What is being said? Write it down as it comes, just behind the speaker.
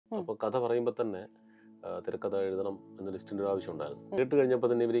അപ്പോൾ കഥ പറയുമ്പോൾ തന്നെ തിരക്കഥ എഴുതണം എന്ന ലിസ്റ്റിൻ്റെ ഒരു ആവശ്യം ഉണ്ടായിരുന്നു. കേട്ട് കഴിഞ്ഞപ്പോൾ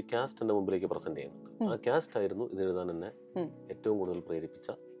തന്നെ ഇവർ ഈ കാസ്റ്റ് എൻ്റെ മുമ്പിലേക്ക് പ്രസന്റ് ചെയ്യുന്നുണ്ട്. ആ കാസ്റ്റ് ആയിരുന്നു ഇത് എഴുതാൻ എന്നെ ഏറ്റവും കൂടുതൽ പ്രേരിപ്പിച്ച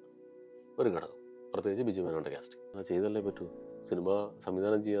ഒരു ഘടകം, പ്രത്യേകിച്ച് ബിജു മേനോന്റെ കാസ്റ്റിംഗ്. അത് ചെയ്തല്ലേ പറ്റൂ. സിനിമ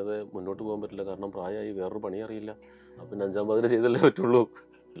സംവിധാനം ചെയ്യാതെ മുന്നോട്ട് പോകാൻ പറ്റില്ല, കാരണം പ്രായമായി, വേറൊരു പണി അറിയില്ല. പിന്നെ 5-ാം പതിന് ചെയ്തല്ലേ പറ്റുള്ളൂ.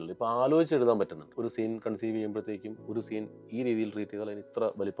 ഇപ്പം ആലോചിച്ച് എഴുതാൻ പറ്റുന്നുണ്ട്. ഒരു സീൻ കൺസീവ് ചെയ്യുമ്പോഴത്തേക്കും ഒരു സീൻ ഈ രീതിയിൽ ട്രീറ്റ് ചെയ്താൽ അതിന്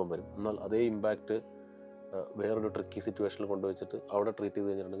ഇത്ര വലിപ്പം വരും, എന്നാൽ അതേ ഇമ്പാക്റ്റ് വേറൊരു ട്രിക്കി സിറ്റുവേഷനിൽ കൊണ്ടുവച്ചിട്ട് അവിടെ ട്രീറ്റ് ചെയ്ത്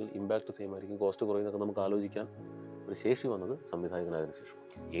കഴിഞ്ഞിട്ടുണ്ടെങ്കിൽ ഇമ്പാക്റ്റ് സെയിം ആയിരിക്കും, കോസ്റ്റ് കുറയുന്നതൊക്കെ നമുക്ക് ആലോചിക്കാൻ ഒരു ശേഷി വന്നത് സംവിധായകനായതിനു ശേഷം.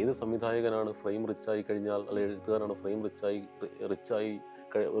 ഏത് സംവിധായകനാണ് ഫ്രെയിം റിച്ചായി കഴിഞ്ഞാൽ, അല്ലെങ്കിൽ എഴുത്തുകാരാണ് ഫ്രെയിം റിച്ചായി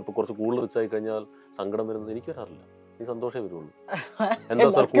ഇപ്പോൾ കുറച്ച് കൂടുതൽ റിച്ചായി കഴിഞ്ഞാൽ സങ്കടം വരുന്നത് എനിക്ക് വരാറില്ല. ഈ സന്തോഷമേ വരുള്ളൂ. എന്താ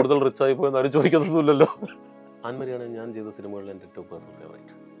സാർ കൂടുതൽ റിച്ചായി പോയെന്ന് ആരും ചോദിക്കുന്നൊന്നുമില്ലല്ലോ. ആൻമരിയാണ് ഞാൻ ചെയ്ത സിനിമകളിൽ എൻ്റെ ഏറ്റവും പേഴ്സണൽ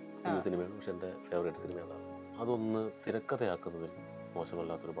ഫേവറേറ്റ്. ഈ സിനിമയാണ്, പക്ഷെ എൻ്റെ ഫേവറേറ്റ് സിനിമയാണ്. അതൊന്ന് തിരക്കഥയാക്കുന്നതിൽ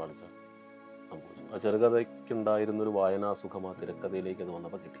മോശമല്ലാത്തൊരു പാളിച്ച സംഭവിച്ചു. ആ ചെറുകഥയ്ക്കുണ്ടായിരുന്നൊരു വായനാസുഖം ആ തിരക്കഥയിലേക്ക് അത്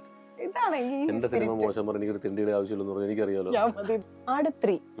വന്നപ്പോൾ കിട്ടി. എന്റെ സിനിമ മോശം പറഞ്ഞ എനിക്കൊരു തിണ്ടിയുടെ ആവശ്യമില്ലെന്ന് പറഞ്ഞാൽ എനിക്കറിയാലോ.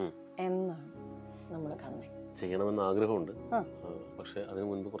 ചെയ്യണമെന്ന് ആഗ്രഹമുണ്ട്, പക്ഷെ അതിനു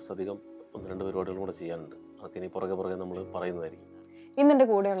മുൻപ് കുറച്ചധികം 1-2 പരിപാടികളും കൂടെ ചെയ്യാനുണ്ട്. അതൊക്കെ ഇനി പുറകെ നമ്മൾ പറയുന്നതായിരിക്കും. ഇന്നെന്റെ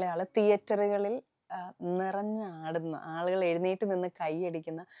കൂടെയുള്ള ആള് തിയേറ്ററുകളിൽ നിറഞ്ഞാടുന്ന, ആളുകൾ എഴുന്നേറ്റ് നിന്ന്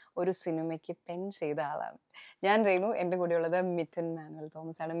കൈയടിക്കുന്ന ഒരു സിനിമയ്ക്ക് പെൻ ചെയ്ത ആളാണ് ഞാൻ, രേണു. എന്റെ കൂടെയുള്ളത് മിഥുൻ മാനുവൽ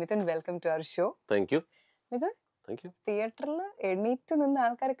തോമസ് ആണ്. Mithun, welcome to our show. Thank you. Mithun, തിയേറ്ററിൽ എണീറ്റ് നിന്ന്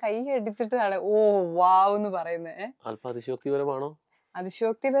ആൾക്കാർ കൈ അടിച്ചിട്ടാണ് ഓ വാവ് എന്ന് പറയുന്നത്. അല്പം അതിശയോക്തിപരമാണോ?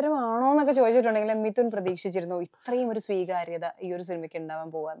 അതിശയോക്തിപരമാണോ എന്നൊക്കെ ചോദിച്ചിട്ടുണ്ടെങ്കിൽ മിഥുൻ പ്രതീക്ഷിച്ചിരുന്നു ഇത്രയും ഒരു സ്വീകാര്യത ഈ ഒരു സിനിമയ്ക്ക് ഉണ്ടാവാൻ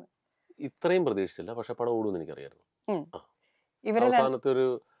പോവാന്ന്? ഇത്രയും പ്രതീക്ഷിച്ചില്ല, പക്ഷെ പടം ഓടുമെന്ന് എനിക്കറിയായിരുന്നു. അവസാനത്തെ ഒരു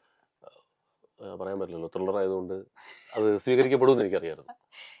പറയാൻ പറ്റില്ലല്ലോ, ത്രില്ലർ ആയതുകൊണ്ട് അത് സ്വീകരിക്കപ്പെടുമെന്ന് എനിക്കറിയായിരുന്നു.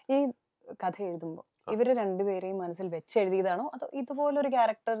 ഈ കഥ എഴുതുമ്പോൾ ഇവര് രണ്ടുപേരെയും മനസ്സിൽ വെച്ചെഴുതിയതാണോ അതോ ഇതുപോലൊരു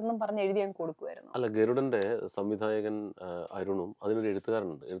ക്യാരക്ടർ എന്നും പറഞ്ഞ് എഴുതി അങ്ങ് കൊടുക്കുമായിരുന്നു? അല്ല, ഗരുഡന്റെ സംവിധായകൻ അരുണും അതിനൊരു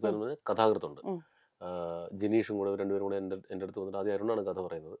എഴുത്തുകാരനുണ്ട്, കഥാകൃത്തുണ്ട്, ജിനീഷും കൂടെ, രണ്ടുപേരും കൂടെ എൻ്റെ അടുത്ത് വന്നിട്ട് ആദ്യം അരുണാണ് കഥ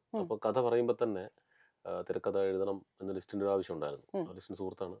പറയുന്നത്. അപ്പോൾ കഥ പറയുമ്പോൾ തന്നെ തിരക്കഥ എഴുതണം എന്ന ലിസ്റ്റിൻ്റെ ഒരു ആവശ്യം ഉണ്ടായിരുന്നു. ലിസ്റ്റിന്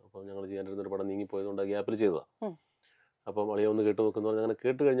സുഹൃത്താണ്. അപ്പോൾ ഞങ്ങൾ ചെയ്യാനിരുന്നൊരു പടം നീങ്ങിപ്പോയതുകൊണ്ട് ആ ഗ്യാപ്പിൽ ചെയ്തതാണ്. അപ്പം അളിയെ ഒന്ന് കേട്ട് നോക്കുന്നു പറഞ്ഞാൽ അങ്ങനെ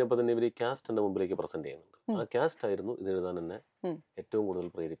കേട്ട് കഴിഞ്ഞപ്പോൾ തന്നെ ഇവർ ഈ കാസ്റ്റ് എൻ്റെ മുമ്പിലേക്ക് പ്രസന്റ് ചെയ്യുന്നുണ്ട്. ആ കാസ്റ്റ് ആയിരുന്നു ഇത് എഴുതാൻ എന്നെ ഏറ്റവും കൂടുതൽ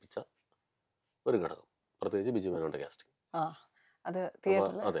പ്രേരിപ്പിച്ച ഒരു ഘടകം, പ്രത്യേകിച്ച് ബിജു മേനോന്റെ കാസ്റ്റിംഗ്. അതെ,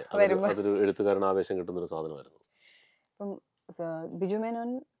 അതൊരു എഴുത്തുകാരൻ ആവേശം കിട്ടുന്ന ഒരു സാധനമായിരുന്നു. ഇപ്പം ബിജു മേനോൻ,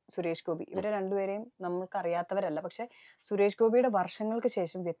 സുരേഷ് ഗോപി, ഇവരെ രണ്ടുപേരെയും നമ്മൾക്ക് അറിയാത്തവരല്ല, പക്ഷെ സുരേഷ് ഗോപിയുടെ വർഷങ്ങൾക്ക്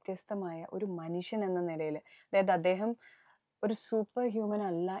ശേഷം വ്യത്യസ്തമായ ഒരു മനുഷ്യൻ എന്ന നിലയിൽ, അതായത് അദ്ദേഹം ഒരു സൂപ്പർ ഹ്യൂമൻ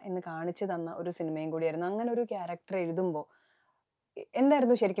അല്ല എന്ന് കാണിച്ചു തന്ന ഒരു സിനിമയും കൂടിയായിരുന്നു. അങ്ങനെ ഒരു ക്യാരക്ടർ എഴുതുമ്പോൾ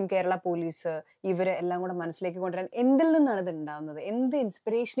എന്തായിരുന്നു ശരിക്കും കേരള പോലീസ് ഇവരെ എല്ലാം കൂടെ മനസ്സിലേക്ക് കൊണ്ടുവരാൻ എന്തിൽ നിന്നാണ് ഇത് ഉണ്ടാവുന്നത്? എന്ത്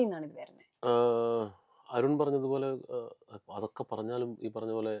ഇൻസ്പിറേഷനിൽ നിന്നാണ് ഇത് വരുന്നത്? അരുൺ പറഞ്ഞതുപോലെ അതൊക്കെ പറഞ്ഞാലും ഈ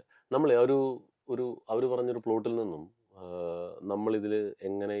പറഞ്ഞ പോലെ നമ്മളെ അവർ പറഞ്ഞൊരു പ്ലോട്ടിൽ നിന്നും നമ്മളിതിൽ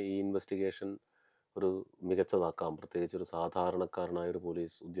എങ്ങനെ ഈ ഇൻവെസ്റ്റിഗേഷൻ ഒരു മികച്ചതാക്കാം, പ്രത്യേകിച്ച് ഒരു സാധാരണക്കാരനായ ഒരു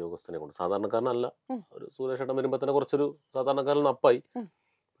പോലീസ് ഉദ്യോഗസ്ഥനെ കൊണ്ട്, സാധാരണക്കാരനല്ല, ഒരു സുരേഷ് ഏട്ടൻ വരുമ്പോൾ തന്നെ കുറച്ചൊരു സാധാരണക്കാരൻ അപ്പായി,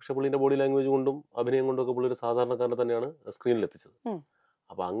 പക്ഷെ പുള്ളിന്റെ ബോഡി ലാംഗ്വേജ് കൊണ്ടും അഭിനയം കൊണ്ടും ഒക്കെ പുള്ളി ഒരു സാധാരണക്കാരനെ തന്നെയാണ് സ്ക്രീനിൽ എത്തിച്ചത്.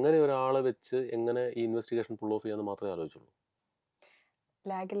 അപ്പൊ അങ്ങനെ ഒരാളെ വെച്ച് എങ്ങനെ ഈ ഇൻവെസ്റ്റിഗേഷൻ പുൾ ഓഫ് ചെയ്യാന്ന് മാത്രമേ ആലോചിച്ചുള്ളൂ.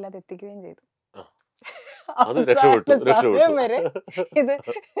 ലാഗ് ഇല്ലാതെ എത്തിക്കുകയും ചെയ്തു. അത് രക്ഷപ്പെട്ടു. ഇത്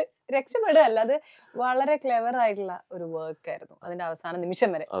രക്ഷപ്പെടുകയല്ല, അത് വളരെ ക്ലെവർ ആയിട്ടുള്ള ഒരു വർക്ക് ആയിരുന്നു അതിന്റെ അവസാന നിമിഷം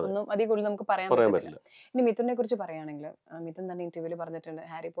വരെ. ഒന്നും അതിൽ കൂടുതൽ നമുക്ക് പറയാൻ പറ്റില്ല. ഇനി മിഥുനെ കുറിച്ച് പറയുകയാണെങ്കിൽ, മിഥുൻ തന്നെ ഇന്റർവ്യൂവിൽ പറഞ്ഞിട്ടുണ്ട്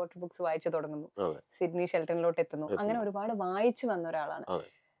ഹാരി പോട്ടർ ബുക്സ് വായിച്ചു തുടങ്ങുന്നു, സിഡ്നി ഷെൽട്ടണിലോട്ട് എത്തുന്നു, അങ്ങനെ ഒരുപാട് വായിച്ചു വന്ന ഒരാളാണ്.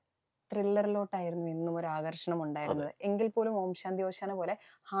 ത്രില്ലറിലോട്ടായിരുന്നു എന്നും ഒരു ആകർഷണം ഉണ്ടായിരുന്നത്. എങ്കിൽ പോലും ഓം ശാന്തി ഓശാന പോലെ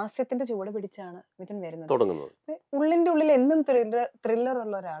ഹാസ്യത്തിന്റെ ചുവട് പിടിച്ചാണ് മിഥുൻ വരുന്നത്. ഉള്ളിന്റെ ഉള്ളിൽ എന്നും ത്രില്ലർ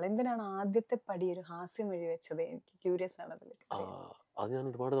ഉള്ള ഒരാൾ എന്തിനാണ് ആദ്യത്തെ പടി ഒരു ഹാസ്യം വഴി വെച്ചത്? എനിക്ക് ക്യൂരിയസ് ആണ് അതിലേക്ക്. അത് ഞാൻ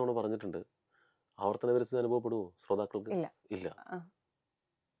ഒരുപാട് തവണ പറഞ്ഞിട്ടുണ്ട്. ആവർത്തന വിരസത അനുഭവപ്പെടുവോ ശ്രോതാക്കൾക്ക്? ഇല്ല.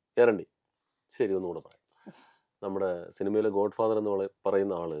 ഗ്യാരണ്ടി. ശരി, ഒന്നുകൂടെ പറയാം. നമ്മുടെ സിനിമയിലെ ഗോഡ് ഫാദർ എന്ന്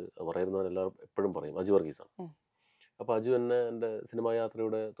പറയുന്ന ആള് പറയുന്നവരെല്ലാവരും എപ്പോഴും പറയും അജു വർഗീസാണ്. അപ്പോൾ അജു എന്നെ എൻ്റെ സിനിമാ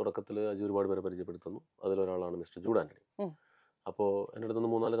യാത്രയുടെ തുടക്കത്തിൽ അജു ഒരുപാട് പേരെ പരിചയപ്പെടുത്തുന്നു. അതിലൊരാളാണ് മിസ്റ്റർ ജൂഡ് ആൻ്റണി. അപ്പോൾ എൻ്റെ അടുത്ത്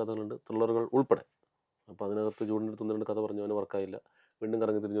 3-4 കഥകളുണ്ട്, ത്രില്ലറുകൾ ഉൾപ്പെടെ. അപ്പോൾ അതിനകത്ത് ജൂഡിൻ്റെ അടുത്ത് 1-2 കഥ പറഞ്ഞു, അവന് വർക്കായില്ല. വീണ്ടും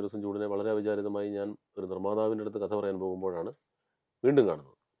കറങ്ങി തിരിഞ്ഞ ദിവസം ജൂഡിനെ വളരെ അവിചാരിതമായി ഞാൻ ഒരു നിർമ്മാതാവിൻ്റെ അടുത്ത് കഥ പറയാൻ പോകുമ്പോഴാണ് വീണ്ടും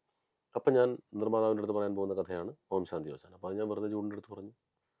കാണുന്നത്. അപ്പം ഞാൻ നിർമ്മാതാവിൻ്റെ അടുത്ത് പറയാൻ പോകുന്ന കഥയാണ് ഓം ശാന്തി ഓശാൻ. അപ്പോൾ അത് ഞാൻ വെറുതെ ജൂഡിൻ്റെ അടുത്ത് പറഞ്ഞു.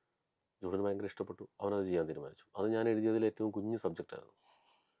 ജൂഡിന് ഭയങ്കര ഇഷ്ടപ്പെട്ടു, അവനത് ചെയ്യാൻ തീരുമാനിച്ചു. അത് ഞാൻ എഴുതിയതിൽ ഏറ്റവും കുഞ്ഞു സബ്ജക്റ്റായിരുന്നു,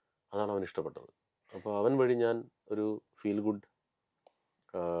 അതാണ് അവൻ ഇഷ്ടപ്പെട്ടത്. അപ്പോൾ അവൻ വഴി ഞാൻ ഒരു ഫീൽ ഗുഡ്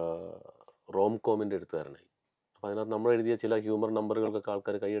റോം കോമിൻ്റെ എഴുത്തുകാരനായി. അപ്പോൾ അതിനകത്ത് നമ്മൾ എഴുതിയ ചില ഹ്യൂമർ നമ്പറുകൾക്കൊക്കെ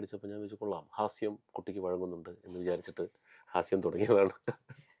ആൾക്കാർ കൈയടിച്ചപ്പോൾ ഞാൻ വെച്ച് കൊള്ളാം, ഹാസ്യം കുട്ടിക്ക് വഴങ്ങുന്നുണ്ട് എന്ന് വിചാരിച്ചിട്ട് ഹാസ്യം തുടങ്ങിയതാണ്.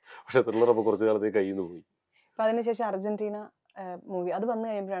 പക്ഷെ ത്രില്ലർ അപ്പോൾ കുറച്ചു കാലത്തേക്ക് കയ്യിൽ നിന്ന് പോയി. അപ്പോൾ അതിനുശേഷം അർജന്റീന മൂവി അത് വന്നു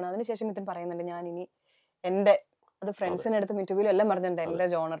കഴിയുമ്പോഴാണ്, അതിനുശേഷം മിഥുൻ പറയുന്നുണ്ട് ഞാൻ ഇനി എൻ്റെ അത് ഫ്രണ്ട്സിന്റെ അടുത്തും ഇന്റർവ്യൂലും എല്ലാം പറഞ്ഞിട്ടുണ്ട് എന്റെ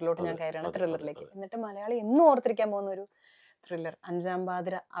ജോണറിലോട്ട് ഞാൻ കയറാണ് ത്രില്ലറിലേക്ക്. എന്നിട്ട് മലയാളി എന്നും ഓർത്തിരിക്കാൻ പോകുന്ന ഒരു ത്രില്ലർ അഞ്ചാം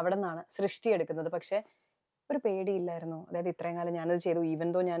പാതിര അവിടെ നിന്നാണ് സൃഷ്ടിയെടുക്കുന്നത്. പക്ഷെ ഒരു പേടിയില്ലായിരുന്നു? അതായത് ഇത്രയും കാലം ഞാനത് ചെയ്തു, ഈവൻ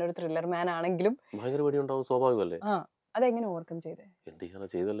ദോ ഞാനൊരു ത്രില്ലർ മാൻ ആണെങ്കിലും ഭയങ്കര പേടിയുണ്ടാവും, സ്വാഭാവികമല്ലേ. അതെങ്ങനെ ഓവർകം ചെയ്തേ? എന്ത് ചെയ്യാനാ,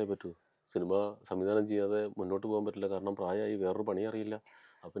 ചെയ്തല്ലേ പറ്റൂ. സിനിമ സംവിധാനം ചെയ്യാതെ മുന്നോട്ട് പോകാൻ പറ്റില്ല, കാരണം പ്രായമായി, വേറൊരു പണി അറിയില്ല.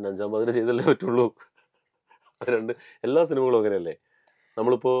 അപ്പം പിന്നെ അഞ്ചാം പാതിര ചെയ്തല്ലേ പറ്റുള്ളൂ. രണ്ട് എല്ലാ സിനിമകളും അങ്ങനെയല്ലേ.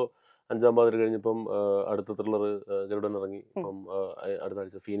 നമ്മളിപ്പോൾ അഞ്ചാം പാതിര കഴിഞ്ഞിപ്പം അടുത്ത ത്രില്ലർ ഗരുഡൻ ഇറങ്ങി, ഇപ്പം അടുത്ത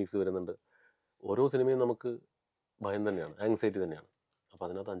ആഴ്ച ഫീനിക്സ് വരുന്നുണ്ട്. ഓരോ സിനിമയും നമുക്ക് ഭയം തന്നെയാണ്, ആങ്സൈറ്റി തന്നെയാണ്. അപ്പം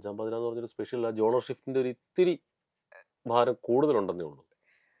അതിനകത്ത് അഞ്ചാം പാതിര എന്ന് പറഞ്ഞൊരു സ്പെഷ്യൽ ആ ജോണർ ഷിഫ്റ്റിൻ്റെ ഒരു ഇത്തിരി ഭാരം കൂടുതലുണ്ടെന്നേ ഉള്ളൂ.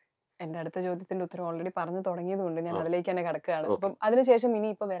 എന്റെ അടുത്ത ചോദ്യത്തിന്റെ ഉത്തരം ഓൾറെഡി പറഞ്ഞു തുടങ്ങിയതുകൊണ്ട് ഞാൻ അതിലേക്ക് തന്നെ കിടക്കുകയാണ്. അപ്പം അതിനുശേഷം ഇനി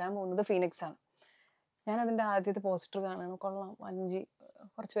ഇപ്പൊ വരാൻ പോകുന്നത് ഫീനിക്സ് ആണ്. ഞാൻ അതിന്റെ ആദ്യത്തെ പോസ്റ്റർ കാണണം, കൊള്ളാം, വഞ്ചി,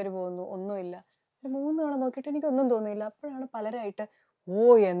 കുറച്ച് പേര് പോകുന്നു, ഒന്നുമില്ല. 3 തവണ നോക്കിയിട്ട് എനിക്കൊന്നും തോന്നിയില്ല. അപ്പോഴാണ് പലരായിട്ട്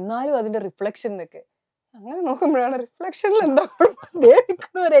എന്നാലും അതിന്റെ റിഫ്ലക്ഷൻ എന്നൊക്കെ. അങ്ങനെ നോക്കുമ്പോഴാണ് റിഫ്ലക്ഷനിൽ എന്താ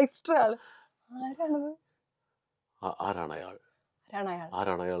ഒരു എക്സ്ട്രാ ആള്. ആരാണത്? ആരാണ്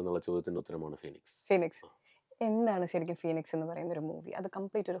അയാൾ എന്നുള്ള ചോദ്യത്തിന്റെ ഉത്തരമാണ് ഫീനിക്സ്. എന്താണ് ശരിക്കും ഫീനിക്സ് എന്ന് പറയുന്ന ഒരു മൂവി? അത്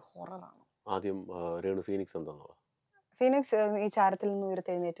കംപ്ലീറ്റ് ഒരു ഹൊററാണ്. ആദ്യം രേണു, ഫീനിക്സ് എന്താണെന്നുള്ളത്. ഫീനിക്സ് ഈ ചാരത്തിൽ നിന്ന്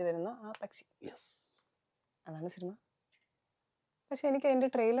ഉയർത്തെഴുന്നേറ്റ് വരുന്ന ആ പക്ഷി, അതാണ് സിനിമ. പക്ഷെ എനിക്ക് അതിന്റെ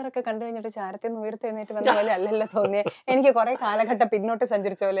ട്രെയിലർ ഒക്കെ കണ്ടു കഴിഞ്ഞിട്ട് ചാരത്തിൽ നിന്ന് ഉയർത്തെഴുന്നേറ്റ് വന്ന പോലെ അല്ലല്ലോ തോന്നിയത്. എനിക്ക് കുറെ കാലഘട്ടം പിന്നോട്ട്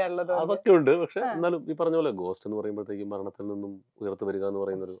സഞ്ചരിച്ച പോലെയുള്ളത്. അതൊക്കെ ഉണ്ട്. പക്ഷെ എന്നാലും ഈ പറഞ്ഞ പോലെ ഗോസ്റ്റ് എന്ന് പറയുമ്പോഴത്തേക്കും മരണത്തിൽ നിന്നും ഉയർത്ത് വരിക എന്ന്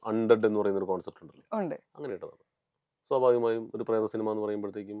പറയുന്ന ഒരു അൺഡെഡ് എന്ന് പറയുന്ന ഒരു കോൺസെപ്റ്റ് ഉണ്ടല്ലോ, ഉണ്ട്. അങ്ങനെ ഇട്ടതാണ്. സ്വാഭാവികമായും ഒരു പ്രേത സിനിമ എന്ന്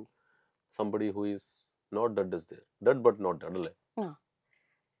പറയുമ്പോഴത്തേക്കും somebody who is not dead is there, dead but not dead അല്ലേ.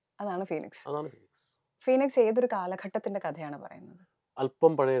 അതാണ് ഫീനിക്സ്. ഫീനിക്സ് ഏതൊരു കാലഘട്ടത്തിന്റെ കഥയാണ് പറയുന്നത്?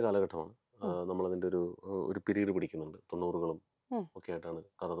 അല്പം പഴയ കാലഘട്ടമാണ്. നമ്മളതിന്റെ ഒരു പീരീഡ് പിടിക്കുന്നുണ്ട്. 90കളും ഒക്കെ ആയിട്ടാണ്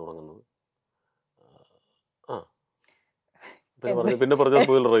കഥ തുടങ്ങുന്നത്. പിന്നെ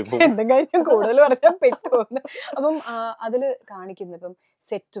കൂടുതൽ പറഞ്ഞാൽ പെട്ടുപോകുന്നു. അപ്പം അതില് കാണിക്കുന്നത് ഇപ്പം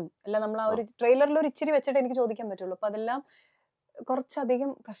സെറ്റും എല്ലാം നമ്മൾ ആ ഒരു ട്രെയിലറിൽ ഒരു ഇച്ചിരി വെച്ചിട്ട് എനിക്ക് ചോദിക്കാൻ പറ്റുള്ളൂ. അപ്പൊ അതെല്ലാം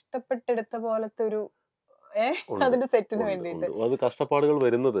കുറച്ചധികം കഷ്ടപ്പെട്ടെടുത്ത പോലത്തെ ഒരു അതിന്റെ സെറ്റിന് വേണ്ടിയിട്ട്. അത് കഷ്ടപ്പാടുകൾ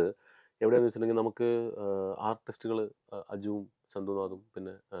വരുന്നത് എവിടെയാന്ന് വെച്ചിട്ടുണ്ടെങ്കിൽ നമുക്ക് ആർട്ടിസ്റ്റുകൾ അജുവും ചന്തുനാഥും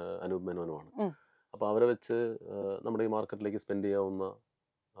പിന്നെ അനൂപ് മേനോനുമാണ്. അപ്പോൾ അവരെ വെച്ച് നമ്മുടെ ഈ മാർക്കറ്റിലേക്ക് സ്പെൻഡ് ചെയ്യാവുന്ന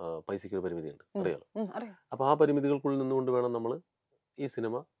പൈസയ്ക്ക് ഒരു പരിമിതിയുണ്ട്, അറിയാലോ. അപ്പോൾ ആ പരിമിതികൾക്കുള്ളിൽ നിന്നുകൊണ്ട് വേണം നമ്മൾ ഈ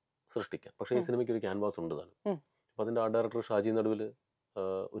സിനിമ സൃഷ്ടിക്കാൻ. പക്ഷേ ഈ സിനിമയ്ക്ക് ഒരു ക്യാൻവാസ് ഉണ്ട് താനും. അപ്പോൾ അതിൻ്റെ ആർട്ട് ഡയറക്ടർ ഷാജി നടുവിൽ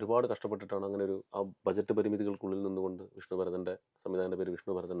ഒരുപാട് കഷ്ടപ്പെട്ടിട്ടാണ് അങ്ങനെ ഒരു ആ ബജറ്റ് പരിമിതികൾക്കുള്ളിൽ നിന്നുകൊണ്ട് വിഷ്ണുഭരതൻ്റെ, സംവിധായകൻ്റെ പേര്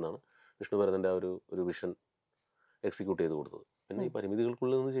വിഷ്ണുഭരതൻ എന്നാണ്, വിഷ്ണുഭരതൻ്റെ ആ ഒരു വിഷൻ എക്സിക്യൂട്ട് ചെയ്ത് കൊടുത്തത്. പിന്നെ ഈ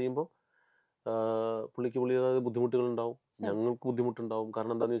പരിമിതികൾക്കുള്ളിൽ നിന്ന് ചെയ്യുമ്പോൾ പുള്ളിക്ക് ബുദ്ധിമുട്ടുകളുണ്ടാവും, ഞങ്ങൾക്ക് ബുദ്ധിമുട്ടുണ്ടാവും.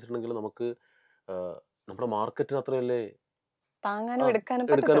 കാരണം എന്താണെന്ന് വെച്ചിട്ടുണ്ടെങ്കിൽ നമുക്ക് നമ്മുടെ മാർക്കറ്റിന് അത്രയല്ലേ താങ്ങാനും എടുക്കാനും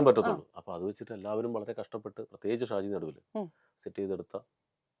പറ്റത്തുള്ളൂ. അപ്പോൾ അത് വെച്ചിട്ട് എല്ലാവരും വളരെ കഷ്ടപ്പെട്ട്, പ്രത്യേകിച്ച് ഷാജി നടുവിൽ സെറ്റ് ചെയ്തെടുത്ത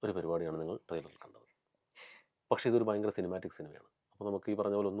ഒരു പരിപാടിയാണ് നിങ്ങൾ ട്രെയിലറിൽ കണ്ടത്. പക്ഷേ ഇതൊരു ഭയങ്കര സിനിമാറ്റിക് സിനിമയാണ്. അപ്പോൾ നമുക്ക് ഈ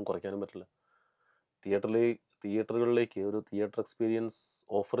പറഞ്ഞ പോലെ ഒന്നും കുറയ്ക്കാനും പറ്റില്ല. തിയേറ്ററുകളിലേക്ക് ഒരു തിയേറ്റർ എക്സ്പീരിയൻസ്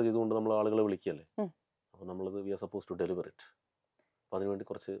ഓഫർ ചെയ്തുകൊണ്ട് നമ്മൾ ആളുകളെ വിളിക്കുകയല്ലേ. അപ്പോൾ നമ്മളത് V R suppose to deliver it. അപ്പോൾ അതിനുവേണ്ടി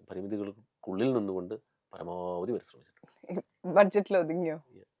കുറച്ച് പരിമിതികൾക്കുള്ളിൽ നിന്നുകൊണ്ട് പരമാവധി പരിശ്രമിച്ചിട്ടുണ്ട്. ബഡ്ജറ്റിൽ ഒതുങ്ങിയോ?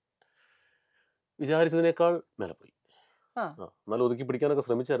 വിചാരിച്ചതിനേക്കാൾ മേലെ പോയി. എന്നാലും ഒതുക്കി പിടിക്കാനൊക്കെ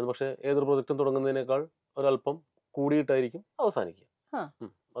ശ്രമിച്ചായിരുന്നു. പക്ഷേ ഏതൊരു പ്രൊജക്റ്റും തുടങ്ങുന്നതിനേക്കാൾ ഒരല്പം കൂടിയിട്ടായിരിക്കും അവസാനിക്കുക.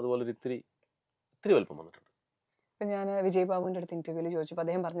 അതുപോലെ ഒരു ഇത്തിരി വലുപ്പം വന്നിട്ടുണ്ട്. ഇപ്പം ഞാൻ വിജയ് ബാബുവിൻ്റെ അടുത്ത് ഇന്റർവ്യൂവിൽ ചോദിച്ചപ്പോൾ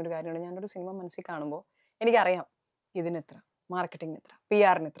അദ്ദേഹം പറഞ്ഞൊരു കാര്യമാണ്, ഞാനൊരു സിനിമ മനസ്സിൽ കാണുമ്പോൾ എനിക്കറിയാം ഇതിനെത്ര, മാർക്കറ്റിങ്ങിന് ഇത്ര,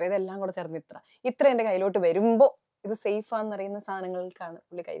 PR-ന് ഇത്ര, ഇതെല്ലാം കൂടെ ചേർന്ന് ഇത്ര എൻ്റെ കയ്യിലോട്ട് വരുമ്പോൾ ഇത് സേഫാന്ന് അറിയുന്ന സാധനങ്ങൾക്കാണ്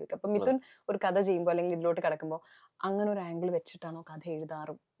പുള്ളി കൈവയ്ക്കുക. അപ്പം മിഥുൻ ഒരു കഥ ചെയ്യുമ്പോൾ അല്ലെങ്കിൽ ഇതിലോട്ട് കിടക്കുമ്പോൾ അങ്ങനെ ഒരു ആംഗിൾ വെച്ചിട്ടാണോ കഥ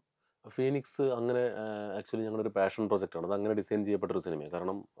എഴുതാറും? ഫീനിക്സ് അങ്ങനെ ആക്ച്വലി ഞങ്ങളൊരു പാഷൻ പ്രൊജക്റ്റാണ്. അത് അങ്ങനെ ഡിസൈൻ ചെയ്യപ്പെട്ടൊരു സിനിമയാണ്.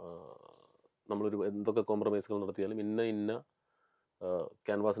 കാരണം നമ്മളൊരു എന്തൊക്കെ കോംപ്രമൈസുകൾ നടത്തിയാലും ഇന്ന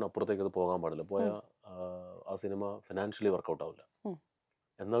ക്യാൻവാസിന് അപ്പുറത്തേക്ക് അത് പോകാൻ പാടില്ല. പോയാൽ ആ സിനിമ ഫിനാൻഷ്യലി വർക്കൗട്ട് ആവില്ല.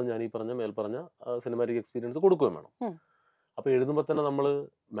 എന്നാൽ ഞാൻ ഈ മേൽപ്പറഞ്ഞ സിനിമാറ്റിക് എക്സ്പീരിയൻസ് കൊടുക്കുകയും വേണം. അപ്പോൾ എഴുതുമ്പോൾ തന്നെ നമ്മൾ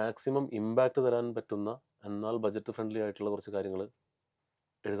മാക്സിമം ഇമ്പാക്റ്റ് തരാൻ പറ്റുന്ന എന്നാൽ ബജറ്റ് ഫ്രണ്ട്ലി ആയിട്ടുള്ള കുറച്ച് കാര്യങ്ങൾ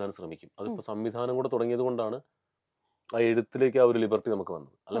എഴുതാൻ ശ്രമിക്കും. അതിപ്പോൾ സംവിധാനം കൂടെ തുടങ്ങിയത് കൊണ്ടാണ് ആ എഴുത്തിലേക്ക് ആ ഒരു ലിബർട്ടി നമുക്ക്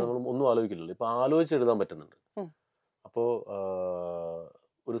വന്നത്. അല്ലെങ്കിൽ നമ്മൾ ഒന്നും ആലോചിക്കില്ലല്ലോ, ഇപ്പോൾ ആലോചിച്ച് എഴുതാൻ പറ്റുന്നുണ്ട്. അപ്പോൾ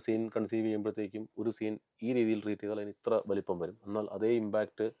ഒരു സീൻ കൺസീവ് ചെയ്യുമ്പോഴത്തേക്കും ഒരു സീൻ ഈ രീതിയിൽ ട്രീറ്റ് ചെയ്താൽ അതിന് ഇത്ര വലിപ്പം വരും, എന്നാൽ അതേ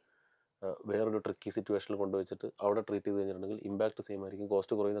ഇമ്പാക്റ്റ് വേറൊരു ട്രിക്കി സിറ്റുവേഷനിൽ കൊണ്ടുവച്ചിട്ട് അവിടെ ട്രീറ്റ് ചെയ്ത് കഴിഞ്ഞിട്ടുണ്ടെങ്കിൽ ഇമ്പാക്റ്റ് സെയിം ആയിരിക്കും,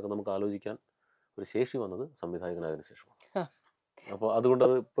 കോസ്റ്റ് കുറയുന്നതൊക്കെ നമുക്ക് ആലോചിക്കാൻ ഒരു ശേഷി വന്നത് സംവിധായകനായതിനു ശേഷമാണ്. അപ്പോൾ അതുകൊണ്ട്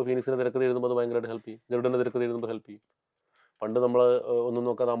അത് ഇപ്പോൾ ഫീനിക്സിൻ്റെ തിരക്കഥ എഴുതുമ്പോൾ അത് ഭയങ്കരമായിട്ട് ഹെൽപ്പ് ചെയ്യും. ഗരുഡൻ്റെ തിരക്കഥ എഴുതുമ്പോൾ ഹെൽപ്പ് ചെയ്യും. പണ്ട് നമ്മൾ ഒന്നും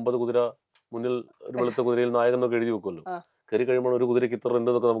നോക്കാതെ 50 കുതിര മുന്നിൽ ഒരു വെളുത്ത കുതിരയിൽ നായകൻ എന്നൊക്കെ എഴുതി വെക്കുമല്ലോ, കയറി കഴിയുമ്പോൾ ഒരു കുതിരയ്ക്ക് ഇത്ര ഉണ്ട്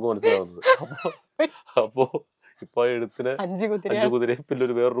എന്നൊക്കെ നമുക്ക് മനസ്സിലാവുന്നത്. അപ്പോൾ ഇപ്പോൾ എഴുത്തിന് 5 കുതിരയും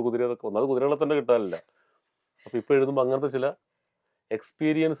പിന്നെ വേറൊരു കുതിര എന്നൊക്കെ വന്നത് കുതിരകളെ തന്നെ കിട്ടാനില്ല. അപ്പോൾ ഇപ്പോൾ എഴുതുമ്പോൾ അങ്ങനത്തെ ചില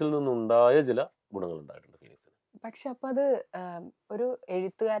എക്സ്പീരിയൻസിൽ നിന്നുണ്ടായ ചില ഗുണങ്ങൾ ഉണ്ടായിട്ടുണ്ട് ഫീനിക്സിന്. പക്ഷെ അപ്പൊ അത് ഒരു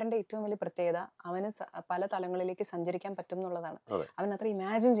എഴുത്തുകാരന്റെ ഏറ്റവും വലിയ പ്രത്യേകത അവന് പല തലങ്ങളിലേക്ക് സഞ്ചരിക്കാൻ പറ്റും എന്നുള്ളതാണ്. അവൻ അത്ര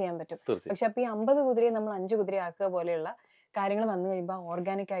ഇമാജിൻ ചെയ്യാൻ പറ്റും. പക്ഷെ അപ്പൊ ഈ 50 കുതിരയെ നമ്മൾ 5 കുതിരയാക്കുക പോലെയുള്ള കാര്യങ്ങൾ വന്നു കഴിയുമ്പോൾ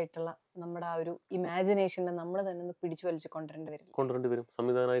ഓർഗാനിക് ആയിട്ടുള്ള നമ്മുടെ ആ ഒരു ഇമാജിനേഷനെ നമ്മൾ തന്നെ ഒന്ന് പിടിച്ചു വലിച്ച് കൊണ്ടുവരേണ്ടി വരും.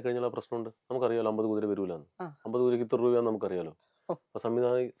 സംവിധാനമായി കഴിഞ്ഞാൽ ആ പ്രശ്നമുണ്ട്. നമുക്കറിയാലോ 50 കുതിര വരൂലെന്ന്. 50 കുതിരക്ക് ഇത്ര രൂപയാന്ന് നമുക്കറിയാലോ. അപ്പൊ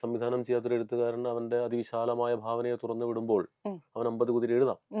സംവിധാനം ചെയ്യാത്തൊരു എഴുത്തുകാരൻ അവന്റെ അതിവിശാലമായ ഭാവനയെ തുറന്നു വിടുമ്പോൾ അവൻ 50 കുതിര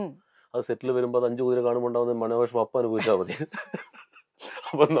എഴുതാം. അത് സെറ്റിൽ വരുമ്പോൾ അത് 5 കുതിര കാണുമ്പോൾ ഉണ്ടാവുന്ന മനോവേഷം അപ്പം അനുഭവിച്ചാൽ മതി.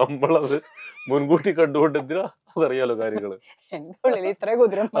 അപ്പൊ നമ്മളത് മുൻകൂട്ടി കണ്ടുകൊണ്ട് എന്തിനാ നമുക്കറിയാലോ കാര്യങ്ങള്. എന്റെ ഉള്ളിൽ ഇത്ര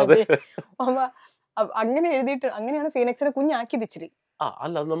കുതിര അങ്ങനെ എഴുതിയിട്ട് അങ്ങനെയാണ് ഫീനിക്സിനെ കുഞ്ഞാക്കി തിച്ചിരി.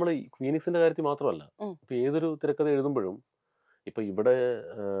 അല്ല, അത് നമ്മൾ ഫീനിക്സിന്റെ കാര്യത്തിൽ മാത്രമല്ല, ഇപ്പൊ ഏതൊരു തിരക്കഥ എഴുതുമ്പോഴും ഇപ്പൊ ഇവിടെ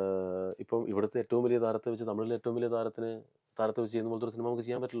ഇപ്പം ഇവിടുത്തെ ഏറ്റവും വലിയ താരത്തെ വെച്ച് തമിഴിലെ ഏറ്റവും വലിയ താരത്തെ വെച്ച് ചെയ്യുന്ന പോലത്തെ ഒരു സിനിമ നമുക്ക്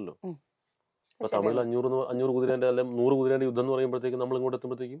ചെയ്യാൻ പറ്റില്ലല്ലോ. ഇപ്പൊ തമിഴിൽ 500 കുതിരേന്റെ അല്ലെങ്കിൽ 100 കുതിരേന്റെ യുദ്ധം എന്ന് പറയുമ്പോഴത്തേക്കും നമ്മൾ ഇങ്ങോട്ട്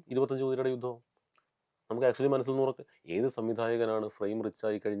എത്തുമ്പോഴത്തേക്കും 25 കുതിരയുടെ യുദ്ധം നമുക്ക് ആക്ച്വലി മനസ്സിൽ നിന്ന് ഏത് സംവിധായകനാണ് ഫ്രെയിം റിച്ച്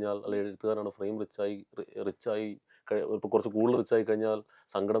ആയി കഴിഞ്ഞാൽ, അല്ലെങ്കിൽ എഴുത്തുകാരാണ് ഫ്രെയിം റിച്ചായി ഇപ്പൊ കുറച്ച് കൂടുതൽ റിച്ചായി കഴിഞ്ഞാൽ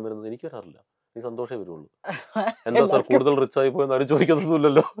സങ്കടം വരുന്നത് എനിക്ക് വരാറില്ല. എനിക്ക് സന്തോഷമേ വരുള്ളൂ. എന്താ സാർ കൂടുതൽ റിച്ചായി പോയെന്ന് ആരും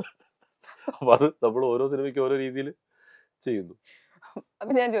ചോദിക്കുന്നൊന്നുമില്ലല്ലോ. അപ്പൊ അത് നമ്മൾ ഓരോ സിനിമയ്ക്ക് ഓരോ രീതിയിൽ ചെയ്യുന്നു.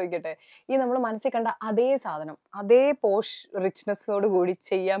 അപ്പൊ ഞാൻ ചോദിക്കട്ടെ, ഈ നമ്മൾ മനസ്സിൽ കണ്ട അതേ സാധനം അതേ പോഷ് റിച്ച്നെസ്സോട് കൂടി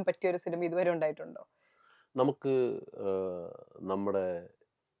ചെയ്യാൻ പറ്റിയ ഒരു സിനിമ ഇതുവരെ ഉണ്ടായിട്ടുണ്ടോ? നമുക്ക് നമ്മുടെ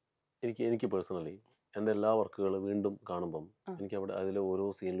എനിക്ക് പേഴ്സണലി എൻ്റെ എല്ലാ വർക്കുകളും വീണ്ടും കാണുമ്പം എനിക്ക് അവിടെ അതിലെ ഓരോ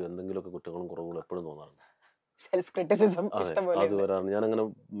സീനിലും എന്തെങ്കിലുമൊക്കെ കുറ്റങ്ങളും കുറവുകളും എപ്പോഴും തോന്നാറുണ്ട്. സെൽഫ് ക്രിറ്റിസിസം അത് വരാറുണ്ട്. ഞാൻ അങ്ങനെ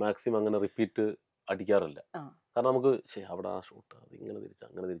മാക്സിമം അങ്ങനെ റിപ്പീറ്റ് അടിക്കാറില്ല. കാരണം നമുക്ക് അവിടെ ആ ഷൂട്ട് അത് ഇങ്ങനെ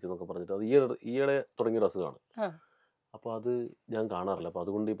അങ്ങനെ തിരിച്ചെന്നൊക്കെ പറഞ്ഞിട്ട് അത് ഈയിടെ തുടങ്ങിയൊരു അസുഖമാണ്. അപ്പോൾ അത് ഞാൻ കാണാറില്ല. അപ്പോൾ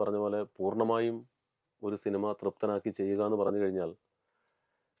അതുകൊണ്ട് ഈ പറഞ്ഞ പോലെ പൂർണ്ണമായും ഒരു സിനിമ തൃപ്തനാക്കി ചെയ്യുക എന്ന് പറഞ്ഞു കഴിഞ്ഞാൽ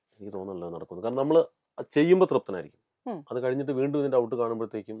എനിക്ക് തോന്നുന്നില്ല നടക്കുന്നു. കാരണം നമ്മൾ ചെയ്യുമ്പോൾ തൃപ്തനായിരിക്കും. അത് കഴിഞ്ഞിട്ട് വീണ്ടും ഇതിൻ്റെ ഔട്ട്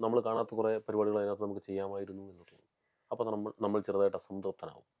കാണുമ്പോഴത്തേക്കും നമ്മൾ കാണാത്ത കുറേ പരിപാടികൾ അതിനകത്ത് നമുക്ക് ചെയ്യാമായിരുന്നു എന്ന് തോന്നും. അപ്പോൾ നമ്മൾ ചെറുതായിട്ട്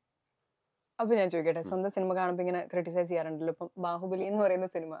അസംതൃപ്തനാവും. അപ്പൊ ഞാൻ ചോദിക്കട്ടെ, സ്വന്തം സിനിമ കാണുമ്പോൾ ഇങ്ങനെ ക്രിട്ടിസൈസ് ചെയ്യാറുണ്ടല്ലോ. ഇപ്പം ബാഹുബലി എന്ന് പറയുന്ന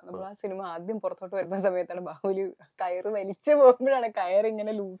സിനിമ, നമ്മൾ ആ സിനിമ ആദ്യം പുറത്തോട്ട് വരുന്ന സമയത്താണ് ബാഹുബലി കയറ് വലിച്ചു പോകുമ്പോഴാണ് കയർ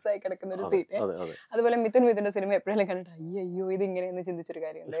ഇങ്ങനെ ലൂസായി കിടക്കുന്ന ഒരു സീൻ. അതുപോലെ മിഥുന്റെ സിനിമ എപ്പോഴെങ്കിലും കണ്ടിട്ട് അയ്യോ ഇത് ഇങ്ങനെയെന്ന് ചിന്തിച്ചൊരു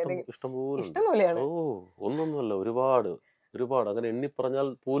കാര്യമുണ്ട്. ഇഷ്ടംപോലെയാണ്. ഒന്നൊന്നുമല്ല, ഒരുപാട് അങ്ങനെ എണ്ണി പറഞ്ഞാൽ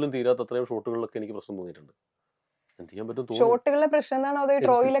പോലും തീരാത്ത അത്രയും ഷോട്ടുകളിലൊക്കെ എനിക്ക് പ്രശ്നം തോന്നിയിട്ടുണ്ട്. ഷോട്ടുകളുടെ പ്രശ്നം എന്താണോ അതോ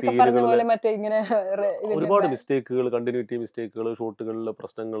ട്രോയിലൊക്കെ പറഞ്ഞ പോലെ മറ്റേ ഇങ്ങനെ ഒരുപാട് മിസ്റ്റേക്കുകൾ, കണ്ടിന്യൂറ്റി മിസ്റ്റേക്കുകൾ, ഷോട്ടുകളിലെ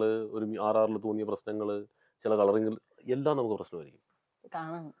പ്രശ്നങ്ങൾ, ഒരു RR തോന്നിയ പ്രശ്നങ്ങൾ, ചില കളറിംഗ് എല്ലാം നമുക്ക് പ്രശ്നമായിരിക്കും.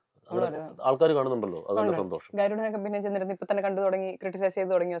 ആൾക്കാർ കാണുന്നുണ്ടല്ലോ, അതാണ് സന്തോഷം. ഗരുഡനൊക്കെ പിന്നെ ചെന്നിരുന്ന് ഇപ്പൊ തന്നെ കണ്ടു തുടങ്ങി ക്രിട്ടിസൈസ്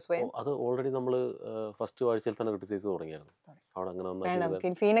ചെയ്ത് തുടങ്ങിയോ സ്വയം? അത് ഓൾറെഡി നമ്മൾ ഫസ്റ്റ് ആഴ്ചയിൽ തന്നെ ക്രിട്ടിസൈസ് തുടങ്ങിയായിരുന്നു. അവിടെ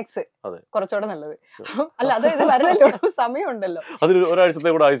അങ്ങനെ ഫീനിക്സ് കുറച്ചുകൂടെ നല്ലത്. അല്ല, അത് വരണല്ലോ, സമയമുണ്ടല്ലോ, അതിൽ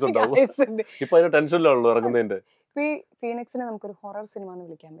ഒരാഴ്ചത്തെ കൂടെ ആയുസ് ഉണ്ടാവും. ഇപ്പൊ അതിന്റെ ടെൻഷനിലാണല്ലോ ഇറങ്ങുന്നതിന്റെ. ഫീനിക്സിനെ നമുക്കൊരു ഹൊറർ സിനിമ എന്ന്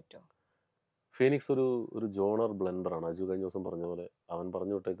വിളിക്കാൻ പറ്റുമോ? ഫീനിക്സ് ഒരു ജോണർ ബ്ലെൻഡർ ആണ്. അജു കഴിഞ്ഞ ദിവസം പറഞ്ഞ പോലെ അവൻ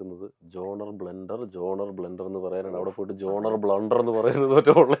പറഞ്ഞു വിട്ടേക്കുന്നത് ജോണർ ബ്ലെൻഡർ എന്ന് പറയാനാണ്. അവിടെ പോയിട്ട് ജോണർ ബ്ലണ്ടർ എന്ന് പറയുന്നത് ഒറ്റ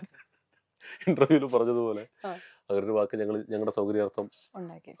ഇന്റർവ്യൂവിൽ പറഞ്ഞതുപോലെ അവരുടെ വാക്ക് ഞങ്ങളുടെ സൗകര്യാർത്ഥം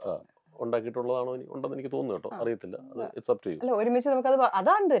ഉണ്ടാക്കിയിട്ടുള്ളതാണോ ഉണ്ടെന്ന് എനിക്ക് തോന്നുന്നു കേട്ടോ, അറിയത്തില്ല. അത് ഇറ്റ്സ് അപ് ടു യു.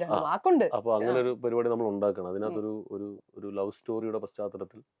 അപ്പൊ അങ്ങനെ ഒരു പരിപാടി നമ്മൾ ഉണ്ടാക്കണം. അതിനകത്തൊരു ഒരു ലവ് സ്റ്റോറിയുടെ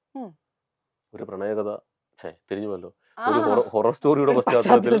പശ്ചാത്തലത്തിൽ ഒരു പ്രണയകഥ തിരിഞ്ഞുവല്ലോ, ഒരു ഹൊറർ സ്റ്റോറിയുടെ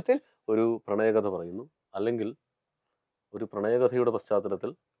പശ്ചാത്തലത്തിൽ ഒരു പ്രണയകഥ പറയുന്നു, അല്ലെങ്കിൽ ഒരു പ്രണയകഥയുടെ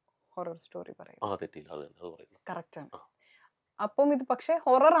പശ്ചാത്തലത്തിൽ ഹൊറർ സ്റ്റോറി പറയുന്നു. തെറ്റിയില്ല, അത് പറയുന്നു. കറക്റ്റ് ആണ്. അപ്പം ഇത് പക്ഷേ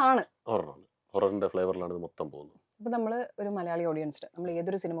ഹൊററാണ്. ഹൊററിന്റെ ഫ്ലേവറിലാണ് ഇത് മൊത്തം പോകുന്നത്. അപ്പൊ നമ്മള് ഒരു മലയാളി ഓഡിയൻസിന് നമ്മൾ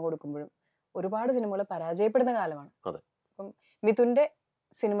ഏതൊരു സിനിമ കൊടുക്കുമ്പോഴും ഒരുപാട് സിനിമകൾ പരാജയപ്പെടുന്ന കാലമാണ്. അപ്പം മിഥുന്റെ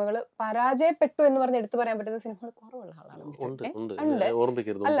സിനിമകൾ പരാജയപ്പെട്ടു എന്ന് പറഞ്ഞ് എടുത്തു പറയാൻ പറ്റുന്ന സിനിമകൾ കുറവുള്ള ആളാണ്.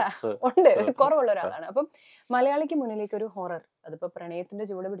 കുറവുള്ള ഒരാളാണ്. അപ്പം മലയാളിക്ക് മുന്നിലേക്ക് ഒരു ഹൊറർ, അതിപ്പോ പ്രണയത്തിന്റെ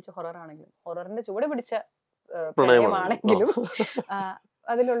ചുവട് പിടിച്ച ഹൊറർ ആണെങ്കിലും ഹൊററിന്റെ ചുവട് പിടിച്ച പ്രണയമാണെങ്കിലും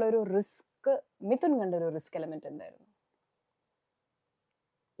അതിലുള്ള ഒരു റിസ്ക്, മിഥുൻ കണ്ട ഒരു റിസ്ക് എലമെന്റ് എന്തായിരുന്നു?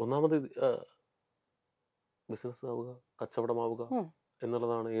 ഒന്നാമത് ബിസിനസ് ആവുക, കച്ചവടമാവുക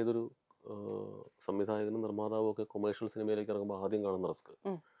എന്നുള്ളതാണ് ഏതൊരു സംവിധായകനും നിർമ്മാതാവും ഒക്കെ കൊമേഴ്ഷ്യൽ സിനിമയിലേക്ക് ഇറങ്ങുമ്പോൾ ആദ്യം കാണുന്ന റിസ്ക്.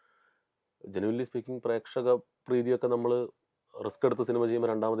 ജെനുവൻലി സ്പീക്കിംഗ് പ്രേക്ഷക പ്രീതിയൊക്കെ നമ്മൾ റിസ്ക് എടുത്ത് സിനിമ ചെയ്യുമ്പോൾ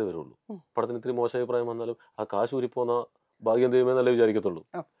രണ്ടാമതേ വരുള്ളൂ. പടത്തിന് ഇത്തിരി മോശം അഭിപ്രായം വന്നാലും ആ കാശ് ഊരിപ്പോന്ന ഭാഗ്യം ദൈവമേ എന്നല്ലേ വിചാരിക്കത്തുള്ളൂ.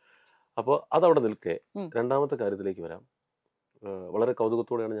 അപ്പോൾ അതവിടെ നിൽക്കെ രണ്ടാമത്തെ കാര്യത്തിലേക്ക് വരാം. വളരെ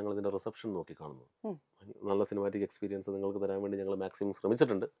കൗതുകത്തോടെയാണ് ഞങ്ങൾ ഇതിന്റെ റിസപ്ഷൻ നോക്കി കാണുന്നത്. നല്ല സിനിമാറ്റിക് എക്സ്പീരിയൻസ് നിങ്ങൾക്ക് തരാൻ വേണ്ടി ഞങ്ങൾ മാക്സിമം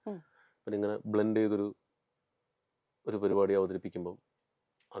ശ്രമിച്ചിട്ടുണ്ട്. പിന്നെ ഇങ്ങനെ ബ്ലെൻഡ് ചെയ്തൊരു പരിപാടി അവതരിപ്പിക്കുമ്പം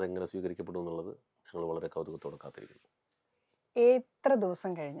അതെങ്ങനെ സ്വീകരിക്കപ്പെടും എന്നുള്ളത് ഞങ്ങൾ വളരെ കൗതുകത്തോടെ കാത്തിരിക്കുന്നു. എത്ര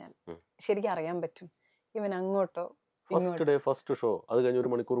ദിവസം കഴിഞ്ഞാൽ ശരിക്കും അറിയാൻ പറ്റും ഇവൻ അങ്ങോട്ടോ? ഫസ്റ്റ് ഡേ ഫസ്റ്റ് ഷോ, അത് കഴിഞ്ഞ്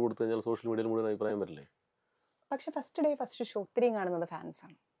 1 മണിക്കൂർ കൊടുത്തു കഴിഞ്ഞാൽ സോഷ്യൽ മീഡിയയിൽ മുഴുവൻ അഭിപ്രായം വരില്ലേ? പക്ഷെ ഫസ്റ്റ് ഡേ ഫസ്റ്റ് ഷോ ഒത്തിരി കാണുന്നത് ഫാൻസ്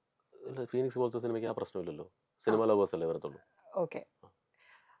ആണ്. ഫീനിക്സ് പോലത്തെ സിനിമയ്ക്ക് ആ പ്രശ്നമില്ലല്ലോ. സിനിമ ലവേഴ്സ് അല്ലേ വരത്തുള്ളൂ. ഓക്കെ.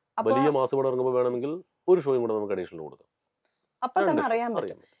 വലിയ മാസ് പടം ഇറങ്ങുമ്പോൾ വേണമെങ്കിൽ ഒരു ഷോയും കൂടെ നമുക്ക് അഡീഷണൽ കൊടുക്കാം. അപ്പൊ തന്നെ അറിയാൻ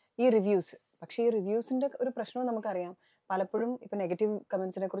പറ്റും ഈ റിവ്യൂസ്. പക്ഷേ ഈ റിവ്യൂസിന്റെ ഒരു പ്രശ്നവും നമുക്കറിയാം. പലപ്പോഴും ഇപ്പൊ നെഗറ്റീവ്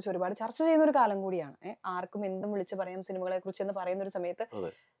കമന്റ്സിനെ കുറിച്ച് ഒരുപാട് ചർച്ച ചെയ്യുന്ന ഒരു കാലം കൂടിയാണ്. ആർക്കും എന്തും വിളിച്ച് പറയാം സിനിമകളെ കുറിച്ച് എന്ന് പറയുന്ന ഒരു സമയത്ത്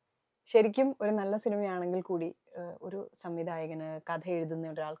ശരിക്കും ഒരു നല്ല സിനിമയാണെങ്കിൽ കൂടി ഒരു സംവിധായകന്, കഥ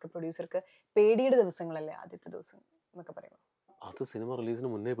എഴുതുന്ന ഒരാൾക്ക്, പ്രൊഡ്യൂസർക്ക് പേടിയുടെ ദിവസങ്ങളല്ലേ ആദ്യത്തെ ദിവസം എന്നൊക്കെ പറയുമ്പോൾ? അത് സിനിമ റിലീസിന്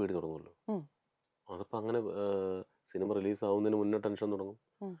മുന്നേ പേടി തുടങ്ങുമല്ലോ. അതിപ്പോൾ അങ്ങനെ സിനിമ റിലീസ് ആവുന്നതിന് മുന്നേ ടെൻഷൻ തുടങ്ങും.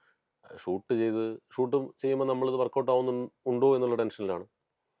 ഷൂട്ട് ചെയ്യുമ്പോൾ നമ്മളിത് വർക്കൗട്ട് ആവുന്നുണ്ടോ എന്നുള്ള ടെൻഷനിലാണ്.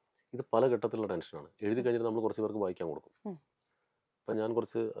 ഇത് പല ഘട്ടത്തിലുള്ള ടെൻഷനാണ്. എഴുതി കഴിഞ്ഞിട്ട് നമ്മൾ കുറച്ച് പേർക്ക് വായിക്കാൻ കൊടുക്കും. അപ്പം ഞാൻ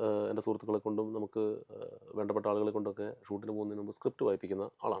കുറച്ച് എൻ്റെ സുഹൃത്തുക്കളെ കൊണ്ടും നമുക്ക് വേണ്ടപ്പെട്ട ആളുകളെ കൊണ്ടൊക്കെ ഷൂട്ടിന് പോകുന്നതിന് മുമ്പ് സ്ക്രിപ്റ്റ് വായിപ്പിക്കുന്ന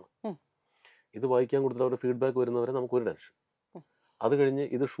ആളാണ്. ഇത് വായിക്കാൻ കൊടുത്തിട്ട് അവരുടെ ഫീഡ്ബാക്ക് വരുന്നവരെ നമുക്കൊരു ടെൻഷൻ. അത് കഴിഞ്ഞ്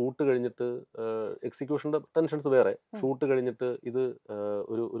ഇത് ഷൂട്ട് കഴിഞ്ഞിട്ട് എക്സിക്യൂഷൻ്റെ ടെൻഷൻസ് വേറെ. ഷൂട്ട് കഴിഞ്ഞിട്ട് ഇത്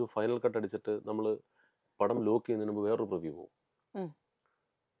ഒരു ഫൈനൽ കട്ട് അടിച്ചിട്ട് നമ്മൾ പടം ലോക്ക് ചെയ്യുന്നതിന് മുമ്പ് വേറൊരു റിവ്യൂ പോകും.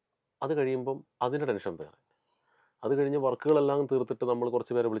 അത് കഴിയുമ്പം അതിൻ്റെ ടെൻഷൻ വേറെ. അത് കഴിഞ്ഞ് വർക്കുകളെല്ലാം തീർത്തിട്ട് നമ്മൾ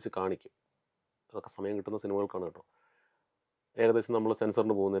കുറച്ച് പേരെ വിളിച്ച് കാണിക്കും. അതൊക്കെ സമയം കിട്ടുന്ന സിനിമകൾക്കാണ് കേട്ടോ. ഏകദേശം നമ്മൾ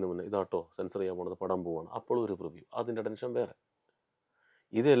സെൻസറിന് പോകുന്നതിന് മുന്നേ ഇതാട്ടോ സെൻസർ ചെയ്യാൻ പോകുന്നത്, പടം പോവാണ്, അപ്പോഴും ഒരു റിവ്യൂ, അതിൻ്റെ ടെൻഷൻ വേറെ.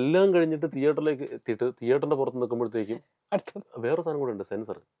 ഇതെല്ലാം കഴിഞ്ഞിട്ട് തിയേറ്ററിലേക്ക് എത്തിയിട്ട് തിയേറ്ററിൻ്റെ പുറത്ത് നിൽക്കുമ്പോഴത്തേക്കും വേറെ സാധനം കൂടെ ഉണ്ട്,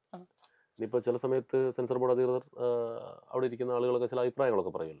 സെൻസർ. ഇനിയിപ്പോൾ ചില സമയത്ത് സെൻസർ ബോർഡ് അധികൃതർ അവിടെ ഇരിക്കുന്ന ആളുകളൊക്കെ ചില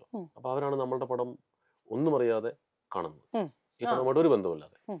അഭിപ്രായങ്ങളൊക്കെ പറയുമല്ലോ. അപ്പോൾ അവരാണ് നമ്മളുടെ പടം ഒന്നും അറിയാതെ കാണുന്നത്, ഈ പടമായിട്ട് ഒരു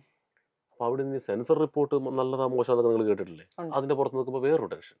ബന്ധമില്ലാതെ. അപ്പോൾ അവിടെ നിന്ന് സെൻസർ റിപ്പോർട്ട് നല്ലതാ മോശമാണെന്നൊക്കെ നിങ്ങൾ കേട്ടിട്ടില്ലേ? അതിൻ്റെ പുറത്ത് നിൽക്കുമ്പോൾ വേറൊരു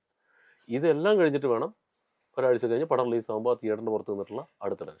ടെൻഷൻ. ഇതെല്ലാം കഴിഞ്ഞിട്ട് വേണം ഒരാഴ്ച കഴിഞ്ഞ് പടം റിലീസ് ആകുമ്പോൾ ആ തിയേറ്ററിൻ്റെ പുറത്ത് നിന്നിട്ടുള്ള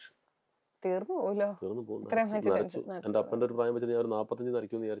അടുത്ത ടെൻഷൻ. തീർന്നു പോകും. എൻ്റെ അപ്പൻ്റെ ഒരു പ്രായം വെച്ചിട്ട് ഞാൻ ഒരു 45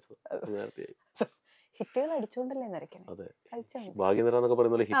 നരയ്ക്കുമെന്ന് വിചാരിച്ചത് നേരത്തെ. ഹിറ്റുകൾ അടിച്ചോണ്ടല്ലേ നരയ്ക്കണം. അതെ, ഭാഗ്യനിര എന്നൊക്കെ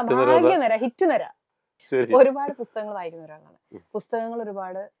പറയുന്ന ഹിറ്റ് നിര. ഒരുപാട് പുസ്തകങ്ങൾ വായിക്കുന്ന ഒരാളാണ്. പുസ്തകങ്ങൾ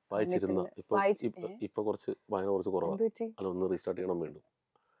ഒരുപാട് വായിച്ചിരുന്ന ഇപ്പൊ കുറച്ച് വായന കുറച്ച് കുറവാണ്. അല്ല, ഒന്ന് റീസ്റ്റാർട്ട് ചെയ്യണം വീണ്ടും.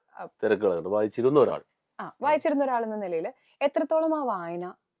 തിരക്കുകളുണ്ട്. വായിച്ചിരുന്ന ഒരാൾ എന്ന നിലയിൽ എത്രത്തോളം ആ വായന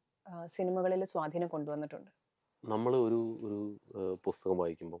സിനിമകളിൽ സ്വാധീനം കൊണ്ടുവന്നിട്ടുണ്ട്? നമ്മൾ ഒരു പുസ്തകം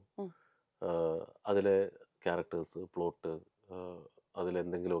വായിക്കുമ്പം അതിലെ ക്യാരക്ടേഴ്സ്, പ്ലോട്ട്,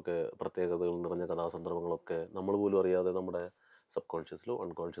 അതിലെന്തെങ്കിലുമൊക്കെ പ്രത്യേകതകൾ നിറഞ്ഞ കഥാസന്ദർഭങ്ങളൊക്കെ നമ്മൾ പോലും അറിയാതെ നമ്മുടെ സബ് കോൺഷ്യസിലോ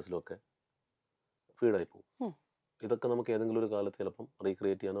അൺകോൺഷ്യസിലോ ഒക്കെ ഫീഡായി പോകും. ഇതൊക്കെ നമുക്ക് ഏതെങ്കിലും ഒരു കാലത്ത് ചിലപ്പം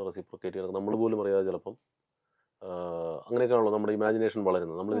റീക്രിയേറ്റ് ചെയ്യാനോ റെസിപ്രോക്കേറ്റ് ചെയ്യാനോ നമ്മൾ പോലും അറിയാതെ ചിലപ്പം അങ്ങനെയൊക്കെയാണല്ലോ നമ്മുടെ ഇമാജിനേഷൻ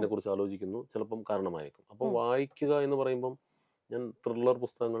വളരുന്നത്. നമ്മളിതിനെക്കുറിച്ച് ആലോചിക്കുന്നു, ചിലപ്പം കാരണമായേക്കും. അപ്പം വായിക്കുക എന്ന് പറയുമ്പം ഞാൻ ത്രില്ലർ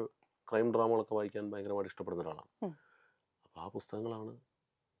പുസ്തകങ്ങൾ, ക്രൈം ഡ്രാമകളൊക്കെ വായിക്കാൻ ഭയങ്കരമായിട്ട് ഇഷ്ടപ്പെടുന്ന ഒരാളാണ്. അപ്പോൾ ആ പുസ്തകങ്ങളാണ്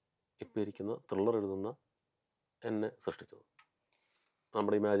ഇപ്പം ഇരിക്കുന്ന ത്രില്ലർ എഴുതുന്ന എന്നെ സൃഷ്ടിച്ചത്,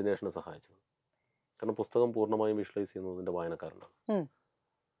 നമ്മുടെ ഇമാജിനേഷനെ സഹായിച്ചത്. കാരണം പുസ്തകം പൂർണ്ണമായും വിഷ്വലൈസ് ചെയ്യുന്നതിൻ്റെ വായനക്കാരനാണ്.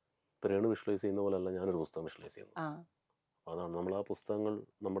 ഇപ്പം രേണു വിഷ്വലൈസ് ചെയ്യുന്ന പോലെയല്ല ഞാനൊരു പുസ്തകം വിഷ്വലൈസ് ചെയ്യുന്നത്. അപ്പോൾ അതാണ് നമ്മൾ ആ പുസ്തകങ്ങൾ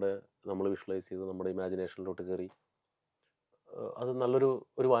നമ്മൾ വിഷ്വലൈസ് ചെയ്ത് നമ്മുടെ ഇമാജിനേഷനിലോട്ട് കയറി. അത്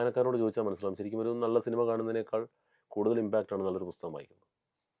ഒരു വായനക്കാരനോട് ചോദിച്ചാൽ മനസ്സിലാവും, ശരിക്കും ഒരു നല്ല സിനിമ കാണുന്നതിനേക്കാൾ കൂടുതൽ ഇമ്പാക്റ്റ് ആണ് നല്ലൊരു പുസ്തകം വായിക്കുന്നത്.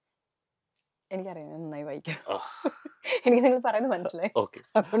 എനിക്കറിയാം, നന്നായി വായിക്കാം. എനിക്ക് നിങ്ങൾ പറയുന്നത് മനസ്സിലായി.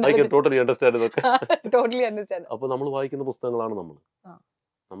 അപ്പോൾ നമ്മൾ വായിക്കുന്ന പുസ്തകങ്ങളാണ്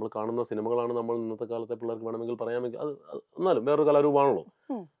നമ്മൾ കാണുന്ന സിനിമകളാണ് നമ്മൾ ഇന്നത്തെ കാലത്തെ പിള്ളേർക്ക് വേണമെങ്കിൽ പറയാമെങ്കിൽ അത് എന്നാലും വേറൊരു കലാരൂപമാണല്ലോ.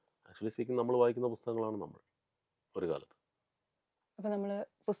 ആക്ച്വലി സ്പീക്കിംഗ് നമ്മൾ വായിക്കുന്ന പുസ്തകങ്ങളാണ് നമ്മൾ ഒരു കാലത്ത്. അപ്പം നമ്മൾ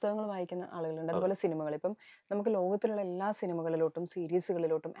പുസ്തകങ്ങൾ വായിക്കുന്ന ആളുകളുണ്ട്, അതുപോലെ സിനിമകൾ. ഇപ്പം നമുക്ക് ലോകത്തിലുള്ള എല്ലാ സിനിമകളിലോട്ടും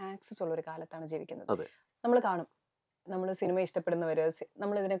സീരീസുകളിലോട്ടും ആക്സസ് ഉള്ള ഒരു കാലത്താണ് ജീവിക്കുന്നത്. നമ്മൾ കാണും, നമ്മൾ സിനിമ ഇഷ്ടപ്പെടുന്നവര്,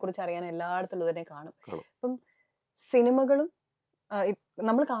 നമ്മൾ ഇതിനെക്കുറിച്ച് അറിയാൻ എല്ലായിടത്തുള്ള തന്നെ കാണും. അപ്പം സിനിമകളും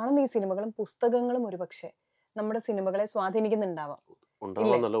നമ്മൾ കാണുന്ന ഈ സിനിമകളും പുസ്തകങ്ങളും ഒരുപക്ഷെ നമ്മുടെ സിനിമകളെ സ്വാധീനിക്കുന്നുണ്ടാവാം.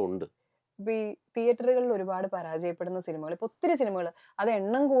 ഇപ്പൊ ഈ തിയേറ്ററുകളിൽ ഒരുപാട് പരാജയപ്പെടുന്ന സിനിമകൾ, ഇപ്പൊ ഒത്തിരി സിനിമകൾ, അത്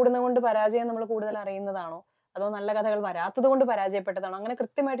എണ്ണം കൂടുന്നതുകൊണ്ട് പരാജയം നമ്മൾ കൂടുതൽ അറിയുന്നതാണോ അതോ നല്ല കഥകൾ വരാത്തത് കൊണ്ട് പരാജയപ്പെട്ടതാണോ? അങ്ങനെ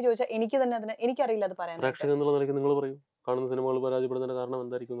കൃത്യമായിട്ട് ചോദിച്ചാൽ എനിക്ക് തന്നെ എനിക്കറിയില്ല അത് പറയാൻ.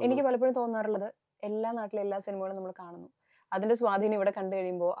 എനിക്ക് പലപ്പോഴും തോന്നാറുള്ളത്, എല്ലാ നാട്ടിലെ എല്ലാ സിനിമകളും നമ്മൾ കാണുന്നു, അതിന്റെ സ്വാധീനം ഇവിടെ കണ്ടു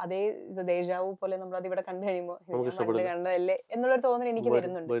കഴിയുമ്പോൾ അതേ ദേജാവു പോലെ നമ്മൾ അത് ഇവിടെ കണ്ടു കഴിയുമ്പോൾ കണ്ടതല്ലേ എന്നുള്ളൊരു തോന്നൽ എനിക്ക്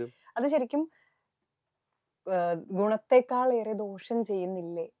വരുന്നുണ്ട്. അത് ശരിക്കും ഗുണത്തെക്കാൾ ഏറെ ദോഷം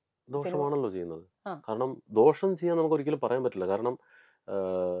ചെയ്യുന്നില്ലേ? ദോഷമാണല്ലോ ചെയ്യുന്നത്. കാരണം ദോഷം ചെയ്യാൻ നമുക്ക് ഒരിക്കലും പറയാൻ പറ്റില്ല. കാരണം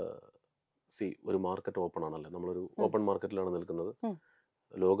ഒരു മാർക്കറ്റ് ഓപ്പൺ ആണല്ലേ, നമ്മളൊരു ഓപ്പൺ മാർക്കറ്റിലാണ് നിൽക്കുന്നത്.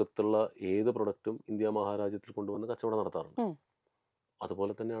 ലോകത്തുള്ള ഏത് പ്രൊഡക്റ്റും ഇന്ത്യ മഹാരാജ്യത്തിൽ കൊണ്ടുവന്ന് കച്ചവടം നടത്താറുണ്ട്.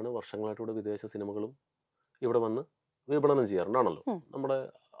 അതുപോലെ തന്നെയാണ് വർഷങ്ങളായിട്ട് വിദേശ സിനിമകളും ഇവിടെ വന്ന് വിപണനം ചെയ്യാറുണ്ടാണല്ലോ. നമ്മുടെ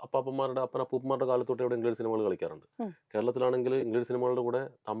അപ്പൂപ്പന്മാരുടെ കാലത്തോട്ട് ഇവിടെ ഇംഗ്ലീഷ് സിനിമകൾ കളിക്കാറുണ്ട്. കേരളത്തിലാണെങ്കിൽ ഇംഗ്ലീഷ് സിനിമകളുടെ കൂടെ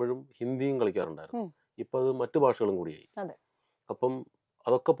തമിഴും ഹിന്ദിയും കളിക്കാറുണ്ടായിരുന്നു. ഇപ്പം അത് മറ്റു ഭാഷകളും കൂടിയായി. അപ്പം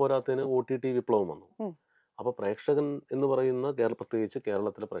അതൊക്കെ പോരാത്തതിന് OTT വിപ്ലവം വന്നു. അപ്പോൾ പ്രേക്ഷകൻ എന്ന് പറയുന്ന പ്രത്യേകിച്ച്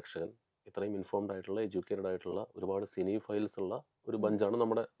കേരളത്തിലെ പ്രേക്ഷകൻ ഇത്രയും ഇൻഫോംഡ് ആയിട്ടുള്ള, എഡ്യൂക്കേറ്റഡ് ആയിട്ടുള്ള ഒരുപാട് സിനി ഫൈൽസ് ഉള്ള ഒരു ബഞ്ചാണ്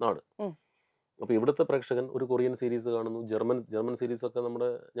നമ്മുടെ നാട്. അപ്പോൾ ഇവിടുത്തെ പ്രേക്ഷകൻ ഒരു കൊറിയൻ സീരീസ് കാണുന്നു, ജർമ്മൻ സീരീസ് ഒക്കെ നമ്മുടെ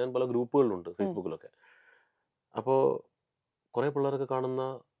ഞാൻ പല ഗ്രൂപ്പുകളിലുണ്ട് ഫേസ്ബുക്കിലൊക്കെ. അപ്പോൾ കുറേ പിള്ളേരൊക്കെ കാണുന്ന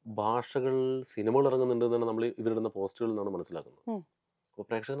ഭാഷകൾ സിനിമകൾ ഇറങ്ങുന്നുണ്ട് എന്നാണ് നമ്മൾ ഇവരിടുന്ന പോസ്റ്റുകളിൽ നിന്നാണ് മനസ്സിലാക്കുന്നത്. അപ്പോൾ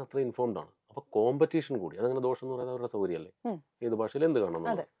പ്രേക്ഷകൻ അത്ര ഇൻഫോംഡ് ആണ്. അപ്പോൾ കോമ്പറ്റീഷൻ കൂടി, അതങ്ങനെ ദോഷം എന്ന് പറയുന്നത് അവരുടെ സൗകര്യമല്ലേ, ഏത് ഭാഷയിൽ എന്ത്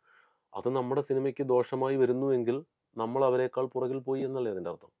കാണുന്നത്. അത് നമ്മുടെ സിനിമയ്ക്ക് ദോഷമായി വരുന്നുവെങ്കിൽ നമ്മൾ അവരെക്കാൾ പുറകിൽ പോയി എന്നല്ലേ അതിൻ്റെ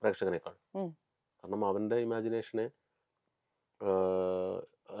അർത്ഥം, പ്രേക്ഷകനേക്കാൾ. കാരണം അവൻ്റെ ഇമാജിനേഷനെ,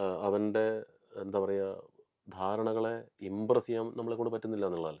 അവൻ്റെ എന്താ പറയുക, ധാരണകളെ ഇമ്പ്രസ് ചെയ്യാൻ നമ്മളെ കൊണ്ട് പറ്റുന്നില്ല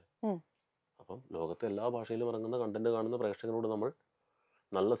എന്നുള്ളതല്ലേ. അപ്പം ലോകത്തെ എല്ലാ ഭാഷയിലും ഇറങ്ങുന്ന കണ്ടന്റ് കാണുന്ന പ്രേക്ഷകനോട് നമ്മൾ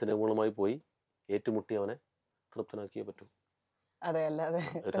നല്ല സിനിമകളുമായി പോയി ഏറ്റുമുട്ടി അവനെ തൃപ്തനാക്കിയേ പറ്റൂ. അതെ, അല്ലാതെ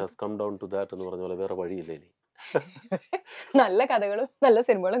it has come down to that എന്ന് പറഞ്ഞ പോലെ വേറെ വഴിയില്ല ഇനി. നല്ല കഥകളും നല്ല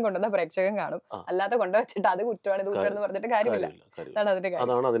സിനിമകളും കൊണ്ടുവന്ന പ്രേക്ഷകൻ കാണും, അല്ലാതെ കൊണ്ടുവച്ചിട്ട് അത് കുറ്റമാണ് ഇത് കുറ്റമാണെന്ന് പറഞ്ഞിട്ട് കാര്യമില്ല.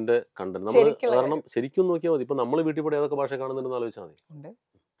 അതാണ് അതിന്റെ കണ്ടന്റ്. നമ്മൾ കാരണം ശരിക്കും നോക്കിയാൽ മതി. ഇപ്പൊ നമ്മൾ വീട്ടിൽ പോയി ഏതൊക്കെ ഭാഷ കാണുന്നുണ്ടെന്ന് ആലോചിച്ചാൽ മതി.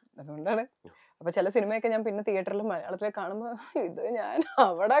 അതുകൊണ്ടാണ് അപ്പൊ ചില സിനിമയൊക്കെ ഞാൻ പിന്നെ തിയേറ്ററിലും മലയാളത്തിലേക്ക് കാണുമ്പോ ഇത് ഞാൻ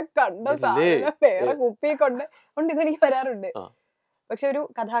അവിടെ കണ്ട സാധനം വേറെ കുപ്പി കൊണ്ട് ഇതെനിക്ക് വരാറുണ്ട്. പക്ഷെ ഒരു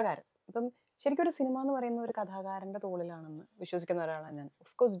കഥാകാരൻ, ഇപ്പം ശരിക്കും ഒരു സിനിമ എന്ന് പറയുന്ന ഒരു കഥാകാരന്റെ തോളിലാണെന്ന് വിശ്വസിക്കുന്ന ഒരാളാണ് ഞാൻ.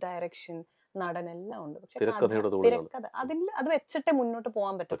 ഓഫ് കോഴ്സ് ഡയറക്ഷൻ, നടൻ എല്ലാം ഉണ്ട്, പക്ഷെ തിരക്കഥ അത് വെച്ചിട്ടേ മുന്നോട്ട്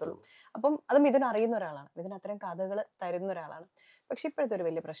പോകാൻ പറ്റത്തുള്ളൂ. അപ്പം അത് മിഥുൻ അറിയുന്ന ഒരാളാണ്, മിഥുൻ അത്തരം കഥകൾ തരുന്ന ഒരാളാണ്. പക്ഷെ ഇപ്പോഴത്തെ ഒരു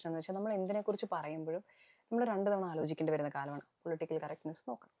വലിയ പ്രശ്നം എന്ന് വെച്ചാൽ നമ്മൾ എന്തിനെ കുറിച്ച് പറയുമ്പോഴും നമ്മൾ 2 തവണ ആലോചിക്കേണ്ടി വരുന്ന കാലമാണ്. പൊളിറ്റിക്കൽ കറക്റ്റ്നെസ്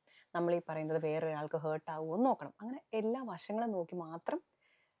നോക്കണം, നമ്മൾ ഈ പറയുന്നത് വേറൊരാൾക്ക് ഹേർട്ട് ആവുമോ എന്ന് നോക്കണം, അങ്ങനെ എല്ലാ വശങ്ങളും നോക്കി മാത്രം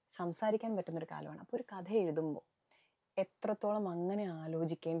സംസാരിക്കാൻ പറ്റുന്നൊരു കാലമാണ്. അപ്പോൾ ഒരു കഥ എഴുതുമ്പോൾ എത്രത്തോളം അങ്ങനെ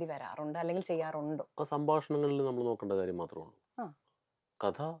ആലോചിക്കേണ്ടി വരാറുണ്ട് അല്ലെങ്കിൽ ചെയ്യാറുണ്ടോ? സംഭാഷണങ്ങളിൽ നമ്മൾ നോക്കേണ്ട കാര്യം മാത്രമേ ഉള്ളൂ.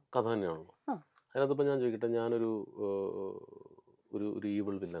 കഥ തന്നെയാണല്ലോ. അതിനകത്തിപ്പോൾ ഞാൻ ചോദിക്കട്ടെ, ഞാനൊരു ഒരു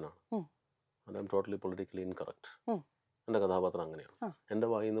evil വില്ലനാണ്, I am totally politically incorrect. എൻ്റെ കഥാപാത്രം അങ്ങനെയാണ്. എൻ്റെ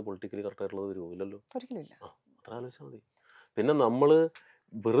വായിൽ നിന്ന് പൊളിറ്റിക്കലി കറക്റ്റ് ആയിട്ടുള്ളത് വരുമില്ലല്ലോ. അത്ര ആലോചിച്ചാൽ മതി. പിന്നെ നമ്മൾ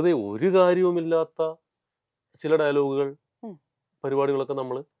വെറുതെ ഒരു കാര്യവുമില്ലാത്ത ചില ഡയലോഗുകൾ, പരിപാടികളൊക്കെ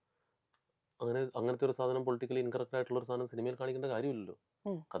നമ്മൾ അങ്ങനത്തെ ഒരു സാധനം, പൊളിറ്റിക്കലി ഇൻകറക്റ്റ് ആയിട്ടുള്ള ഒരു സാധനം സിനിമയിൽ കാണിക്കേണ്ട കാര്യമില്ലല്ലോ.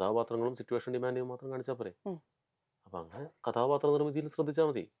 കഥാപാത്രങ്ങളും സിറ്റുവേഷൻ ഡിമാൻഡ് ചെയ്യും മാത്രം കാണിച്ചാൽ പോരെ. അപ്പൊ അങ്ങനെ കഥാപാത്ര നിർമ്മിതിയിൽ ശ്രദ്ധിച്ചാൽ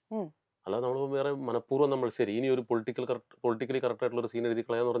മതി. അല്ലാതെ നമ്മൾ വേറെ മനഃപൂർവ്വം നമ്മൾ ശരി ഇനി ഒരു പൊളിറ്റിക്കലി കറക്റ്റ് ആയിട്ടുള്ള ഒരു സീൻ എഴുതി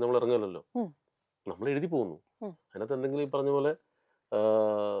കളയാന്ന് പറഞ്ഞാൽ നമ്മൾ ഇറങ്ങുമല്ലോ. നമ്മൾ എഴുതി പോകുന്നു. അതിനകത്ത് എന്തെങ്കിലും ഈ പറഞ്ഞ പോലെ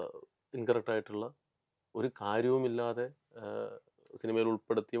ഇൻകറക്റ്റ് ആയിട്ടുള്ള ഒരു കാര്യവുമില്ലാതെ സിനിമയിൽ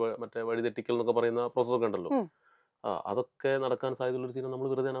ഉൾപ്പെടുത്തി മറ്റേ വഴിതെറ്റിക്കൽ എന്നൊക്കെ പറയുന്ന പ്രോസസ്സൊക്കെ ഉണ്ടല്ലോ, അതൊക്കെ നടക്കാൻ സാധ്യതയുള്ളൊരു സീൻ നമ്മൾ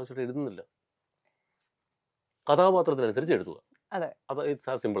വെറുതെ അനാവശ്യമായിട്ട് എഴുതുന്നില്ല. കഥാപാത്രത്തിനനുസരിച്ച് എഴുതുക. അത് it's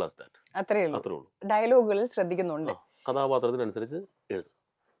as simple as that. അത്രേ ഉള്ളൂ. ഡയലോഗുകളിൽ ശ്രദ്ധിക്കുന്നുണ്ട്, കഥാപാത്രത്തിനനുസരിച്ച് എഴുതുക.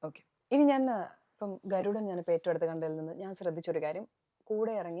 ഓക്കെ. ഇനി ഞാൻ ഇപ്പം ഗരുഡൻ ഞാനിപ്പോൾ ഏറ്റവും അടുത്ത് കണ്ടതിൽ നിന്ന് ഞാൻ ശ്രദ്ധിച്ചൊരു കാര്യം,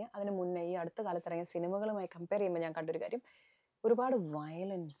 കൂടെ ഇറങ്ങിയ അതിന് മുന്നേ ഈ അടുത്ത കാലത്ത് ഇറങ്ങിയ സിനിമകളുമായി കമ്പയർ ചെയ്യുമ്പോൾ ഞാൻ കണ്ടൊരു കാര്യം, ഒരുപാട്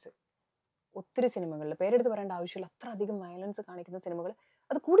വയലൻസ് ഒത്തിരി സിനിമകളിൽ, പേരെടുത്ത് പറയേണ്ട ആവശ്യമില്ല, അത്ര അധികം വയലൻസ് കാണിക്കുന്ന സിനിമകൾ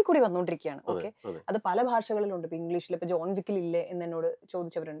അത് കൂടി വന്നുകൊണ്ടിരിക്കുകയാണ്. ഓക്കെ, അത് പല ഭാഷകളിലുണ്ട്. ഇപ്പൊ ഇംഗ്ലീഷിൽ ഇപ്പൊ ജോൺ വിക്കിൽ ഇല്ലേ എന്ന് എന്നോട്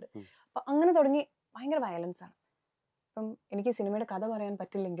ചോദിച്ചവരുണ്ട്. അപ്പൊ അങ്ങനെ തുടങ്ങി ഭയങ്കര വയലൻസ് ആണ്. ഇപ്പം എനിക്ക് സിനിമയുടെ കഥ പറയാൻ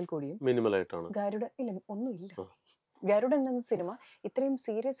പറ്റില്ലെങ്കിൽ കൂടിയും ഗരുഡൻ ഇല്ല, ഒന്നുമില്ല. ഗരുഡൻ എന്ന സിനിമ ഇത്രയും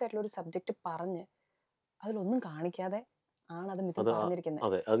സീരിയസ് ആയിട്ടുള്ള ഒരു സബ്ജക്ട് പറഞ്ഞ് അതിലൊന്നും കാണിക്കാതെ ആണ് അത് മിഥുൻ പറഞ്ഞിരിക്കുന്നത്.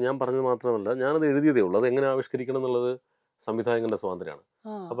 അതെ, അത് ഞാൻ പറഞ്ഞത് മാത്രമല്ല, ഞാനത് എഴുതിയതേ ഉള്ളൂ. അത് എങ്ങനെ ആവിഷ്കരിക്കണം എന്നുള്ളത് സംവിധായകന്റെ സ്വാതന്ത്ര്യമാണ്.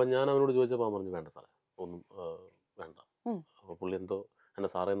 അപ്പൊ ഞാൻ അവനോട് ചോദിച്ചപ്പോൾ പറഞ്ഞു വേണ്ട സാറേ, ഒന്നും വേണ്ട. അപ്പൊ പുള്ളി എന്തോ എന്നെ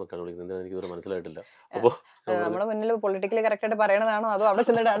സാറേ എന്നൊക്കെയാണ് വിളിക്കുന്നത്, എനിക്ക് ഇതുവരെ മനസ്സിലായിട്ടില്ല. അപ്പൊ നമ്മുടെ മുന്നിൽ പൊളിറ്റിക്കലി കറക്റ്റ് ആയിട്ട് പറയണതാണോ അതോ അവിടെ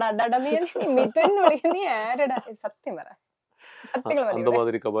ചെന്നിട്ട് സത്യം പറ,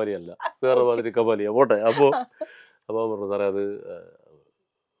 അന്തമാതിരി കബാലിയല്ല, വേറെ മാതിരി കബാലിയാ പോട്ടെ. അപ്പൊ പറഞ്ഞു സാറേ അത്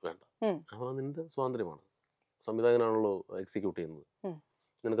വേണ്ട. അപ്പൊ നിന്റെ സ്വാതന്ത്ര്യമാണ്, സംവിധായകനാണല്ലോ എക്സിക്യൂട്ട് ചെയ്യുന്നത്,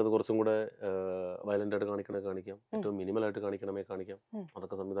 നിനക്കത് കുറച്ചും കൂടെ വയലന്റ് ആയിട്ട് കാണിക്കാം, ഏറ്റവും മിനിമലായിട്ട് കാണിക്കാം,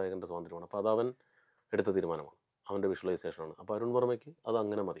 അതൊക്കെ സംവിധായകന്റെ സ്വാതന്ത്ര്യമാണ്. അപ്പൊ അത് അവൻ എടുത്ത തീരുമാനമാണ്, അവന്റെ വിഷ്വലൈസേഷൻ ആണ്. അപ്പൊ അരുൺ വർമ്മയ്ക്ക് അത്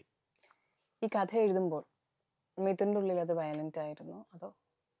അങ്ങനെ മതി. ഈ കഥ എഴുതുമ്പോൾ മിഥുന്റെ ഉള്ളിൽ അത് വയലന്റ് ആയിരുന്നു അതോ?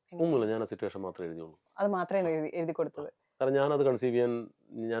 ഒന്നുമില്ല, ഞാൻ ആ സിറ്റുവേഷൻ മാത്രമേ എഴുതിയുള്ളൂ. അത് മാത്രമേ എഴുതി കൊടുത്തത്. കാരണം ഞാനത് കൺസീവ് ചെയ്യാൻ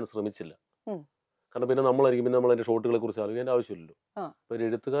ഞാൻ ശ്രമിച്ചില്ല. കാരണം പിന്നെ നമ്മളായിരിക്കും പിന്നെ നമ്മൾ അതിന്റെ ഷോട്ടുകളെ കുറിച്ച് ആലോചിക്കേണ്ട ആവശ്യമില്ലല്ലോ. ഇപ്പൊ ഒരു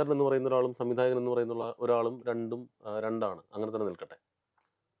എഴുത്തുകാരൻ എന്ന് പറയുന്ന ഒരാളും സംവിധായകൻ എന്ന് പറയുന്ന ഒരാളും രണ്ടാണ്, അങ്ങനെ തന്നെ നിൽക്കട്ടെ.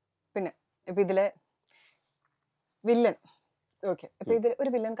 പിന്നെ ഇപ്പൊ ഇതിലെ വില്ലൻ, ഓക്കെ, ഇപ്പൊ ഇതിൽ ഒരു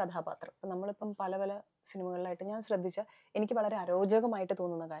വില്ലൻ കഥാപാത്രം നമ്മളിപ്പം പല സിനിമകളിലായിട്ട് ഞാൻ ശ്രദ്ധിച്ച എനിക്ക് വളരെ അരോചകമായിട്ട്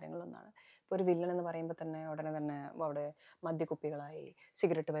തോന്നുന്ന കാര്യങ്ങളൊന്നാണ്. ഇപ്പൊ ഒരു വില്ലൻ എന്ന് പറയുമ്പോൾ തന്നെ ഉടനെ തന്നെ അവിടെ മദ്യക്കുപ്പികളായി,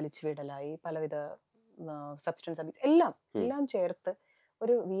 സിഗരറ്റ് വലിച്ചു വിടലായി, പലവിധ സബ്സ്റ്റൻസ് അബ്യൂസ് എല്ലാം ചേർത്ത്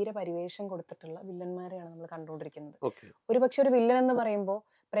ഒരു വീരപരിവേഷം കൊടുത്തിട്ടുള്ള വില്ലന്മാരെയാണ് നമ്മൾ കണ്ടുകൊണ്ടിരിക്കുന്നത്. ഒരുപക്ഷെ ഒരു വില്ലൻ എന്ന് പറയുമ്പോൾ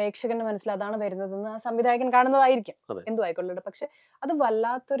പ്രേക്ഷകന്റെ മനസ്സിൽ അതാണ് വരുന്നതെന്ന് ആ സംവിധായകൻ കാണുന്നതായിരിക്കാം, എന്തു ആയിക്കൊള്ളട്ടെ. പക്ഷെ അത്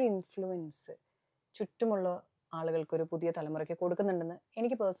വല്ലാത്തൊരു ഇൻഫ്ലുവൻസ് ചുറ്റുമുള്ള ആളുകൾക്ക്, ഒരു പുതിയ തലമുറയ്ക്ക് കൊടുക്കുന്നുണ്ടെന്ന്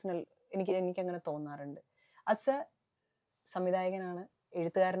എനിക്ക് അങ്ങനെ തോന്നാറുണ്ട്. അസ് എ സംവിധായകനാണ്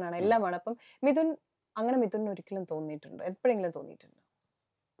എഴുത്തുകാരനാണ്, എല്ലാമാണ്. അപ്പം മിഥുന് ഒരിക്കലും തോന്നിയിട്ടുണ്ടോ, എപ്പോഴെങ്കിലും തോന്നിയിട്ടുണ്ടോ?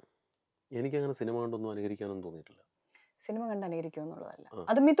 എനിക്കങ്ങനെ സിനിമ കണ്ടൊന്നും അനുകരിക്കാനൊന്നും തോന്നിയിട്ടില്ല. സിനിമ കണ്ട് അനുകരിക്കുക എന്നുള്ളതല്ല,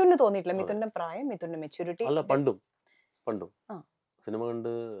 അത് മിഥുന് തോന്നിയിട്ടില്ല. മിഥുന്റെ പ്രായം, മിഥുന്റെ മെച്യൂരിറ്റി. അല്ല, പണ്ടും സിനിമ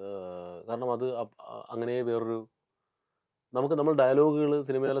കണ്ട്, കാരണം അത് അങ്ങനെ വേറൊരു നമ്മൾ ഡയലോഗുകൾ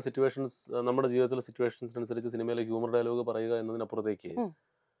സിനിമയിലെ സിറ്റുവേഷൻസ്, നമ്മുടെ ജീവിതത്തിലെ സിറ്റുവേഷൻസിനനുസരിച്ച് സിനിമയിലെ ഹ്യൂമർ ഡയലോഗ് പറയുക എന്നതിനപ്പുറത്തേക്ക്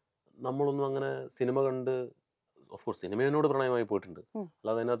നമ്മളൊന്നും അങ്ങനെ സിനിമ കണ്ട്, ഓഫ് കോഴ്സ് സിനിമയോട് പ്രണയമായി പോയിട്ടുണ്ട്,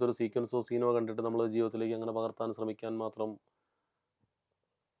 അല്ലാതെ അതിനകത്തൊരു സീക്വൻസോ സീനോ കണ്ടിട്ട് നമ്മൾ ജീവിതത്തിലേക്ക് അങ്ങനെ പകർത്താൻ ശ്രമിക്കാൻ മാത്രം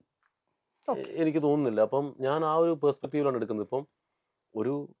എനിക്ക് തോന്നുന്നില്ല. അപ്പം ഞാൻ ആ ഒരു പെർസ്പെക്റ്റീവിലാണ് എടുക്കുന്നത്. ഇപ്പം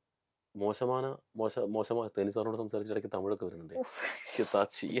ഒരു മോശമായ തേനി സാറിനോട് സംസാരിച്ച ഇടയ്ക്ക് തമിഴൊക്കെ വരുന്നുണ്ട്.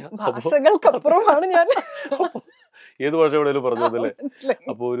 ഭാഷകൾക്കപ്പുറമാണ് ഞാൻ. ഏത് ഭാഷ എവിടെയും പറഞ്ഞതല്ലേ.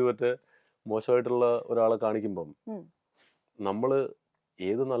 അപ്പോൾ ഒരു മറ്റേ മോശമായിട്ടുള്ള ഒരാളെ കാണിക്കുമ്പം നമ്മൾ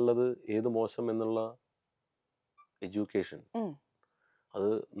ഏത് നല്ലത് ഏത് മോശം എന്നുള്ള എഡ്യൂക്കേഷൻ, അത്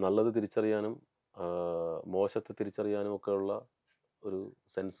നല്ലത് തിരിച്ചറിയാനും മോശത്തെ തിരിച്ചറിയാനും ഒക്കെ ഉള്ള ഒരു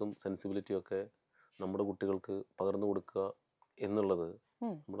സെൻസും സെൻസിബിലിറ്റിയും ഒക്കെ നമ്മുടെ കുട്ടികൾക്ക് പകർന്നു കൊടുക്കുക എന്നുള്ളത്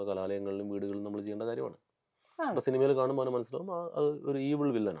നമ്മുടെ കലാലയങ്ങളിലും വീടുകളിലും നമ്മൾ ചെയ്യേണ്ട കാര്യമാണ്. അപ്പോൾ സിനിമയിൽ കാണുമ്പോൾ അവന് മനസ്സിലാവും അത് ഒരു ഈവിൾ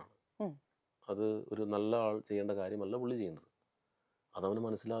വില്ലനാണ്, അത് ഒരു നല്ല ആൾ ചെയ്യേണ്ട കാര്യമല്ല പുള്ളി ചെയ്യുന്നത്. അതവന്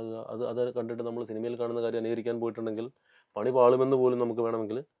മനസ്സിലാകുക. അത് കണ്ടിട്ട് നമ്മൾ സിനിമയിൽ കാണുന്ന കാര്യം അനുകരിക്കാൻ പോയിട്ടുണ്ടെങ്കിൽ പണി പാളുമെന്ന് പോലും നമുക്ക്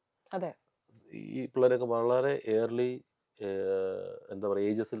വേണമെങ്കിൽ ഈ പിള്ളേരൊക്കെ വളരെ എയർലി എന്താ പറയുക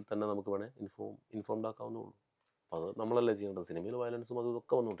ഏജസിൽ തന്നെ നമുക്ക് വേണേൽ ഇൻഫോംഡ് ആക്കാവുന്നുള്ളൂ. അപ്പോൾ അത് നമ്മളല്ലേ ചെയ്യേണ്ടത്. സിനിമയിൽ വയലൻസും അതും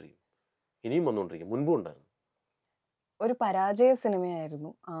ഇതൊക്കെ വന്നുകൊണ്ടിരിക്കും, ഇനിയും വന്നുകൊണ്ടിരിക്കും, മുൻപും ഉണ്ടായിരുന്നു. ഒരു പരാജയ സിനിമയായിരുന്നു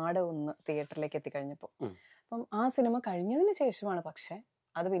ആട് 1 തിയേറ്ററിലേക്ക് എത്തിക്കഴിഞ്ഞപ്പോൾ. അപ്പം ആ സിനിമ കഴിഞ്ഞതിന് ശേഷമാണ് പക്ഷെ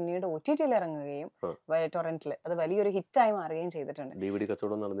അത് പിന്നീട് OTT-ൽ ഇറങ്ങുകയും ടൊറന്റിൽ അത് വലിയൊരു ഹിറ്റായി മാറുകയും ചെയ്തിട്ടുണ്ട്. DVD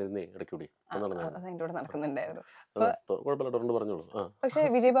കച്ചവടം നടന്നിരുന്നേ ഇടയ്ക്കൂടി, അത് അതിൻ്റെ കൂടെ നടക്കുന്നുണ്ടായിരുന്നു. പക്ഷേ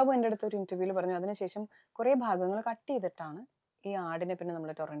വിജയ് ബാബു എൻ്റെ അടുത്ത് ഒരു ഇന്റർവ്യൂവിൽ പറഞ്ഞു അതിനുശേഷം കുറെ ഭാഗങ്ങൾ കട്ട് ചെയ്തിട്ടാണ് ഈ ആടിനെ പിന്നെ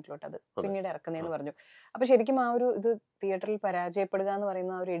നമ്മൾ ടൊറന്റിലോട്ട് അത് പിന്നീട് ഇറക്കുന്നതെന്ന് പറഞ്ഞു. അപ്പൊ ശരിക്കും ആ ഒരു ഇത് തിയേറ്ററിൽ പരാജയപ്പെടുക എന്ന്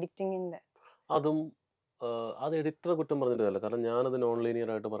പറയുന്ന ആ ഒരു എഡിറ്റിങ്ങിന്റെ അത് എഡിറ്ററെ കുറ്റം പറഞ്ഞിട്ടല്ല. കാരണം ഞാനത് നോൺ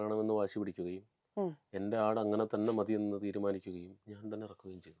ലീനിയറായിട്ട് പറയണമെന്ന് വാശി പിടിക്കുകയും എൻ്റെ ആട് അങ്ങനെ തന്നെ മതി എന്ന് തീരുമാനിക്കുകയും ഞാൻ തന്നെ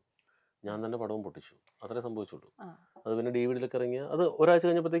ഇറക്കുകയും ചെയ്തു. ഞാൻ തന്നെ പടവും പൊട്ടിച്ചു, അത്രേ സംഭവിച്ചുള്ളൂ. അത് പിന്നെ DVD-യിലൊക്കെ ഇറങ്ങിയ അത് ഒരാഴ്ച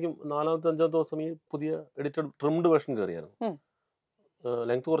കഴിഞ്ഞപ്പോഴത്തേക്കും 4ാമത്തെ 5ാമത്തെ ദിവസം ഈ പുതിയ എഡിറ്റഡ് ട്രിംഡ് വേർഷൻ കയറിയായിരുന്നു.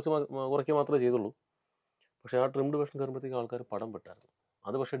 ലെങ്ത് കുറയ്ക്കുക മാത്രമേ ചെയ്തുള്ളൂ. പക്ഷെ ആ ട്രിംഡ് വേർഷൻ കയറുമ്പോഴത്തേക്കും ആൾക്കാർ പടം പെട്ടായിരുന്നു.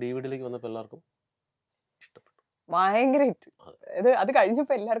 അത് പക്ഷേ DVD-യിലേക്ക് വന്നപ്പോൾ എല്ലാവർക്കും ഇഷ്ടപ്പെട്ടു, ഭയങ്കര ഹിറ്റ്. അത്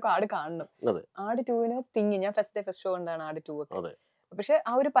കഴിഞ്ഞപ്പോൾ എല്ലാവർക്കും ആട് കാണണം. ആട് 2-ന് തിങ്ങി. ഞാൻ ഫസ്റ്റ് ഷോ കൊണ്ടാണ് ആട് 2 ഒക്കെ. പക്ഷെ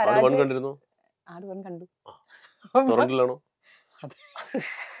ആ ഒരു പരാജയം കണ്ടിരുന്നു. ആട് 1 കണ്ടു. ടൊറന്റിലാണോ?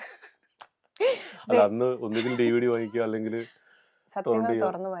 അല്ല, അന്ന് ഒന്നുകിൽ DVD വാങ്ങിക്കുക അല്ലെങ്കിൽ സത്യങ്ങൾ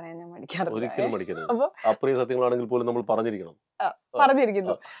തുറന്നു പറയാൻ ഞാൻ മടിക്കാറില്ല. ഒരിക്കലും മടിക്കരുത്. അപ്രിയ സത്യങ്ങളാണെങ്കിൽ പോലും നമ്മൾ പറഞ്ഞിരിക്കുന്നു.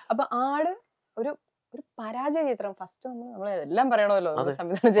 അപ്പൊ ആട് ഒരു പരാജയ ചിത്രം. ഫസ്റ്റ് നമ്മൾ എല്ലാം പറയണമല്ലോ,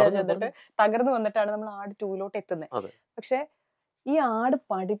 സംവിധാനം ചെയ്തിട്ട് തകർന്നു വന്നിട്ടാണ് നമ്മൾ ആട് 2-ലോട്ട് എത്തുന്നത്. പക്ഷെ ഈ ആട്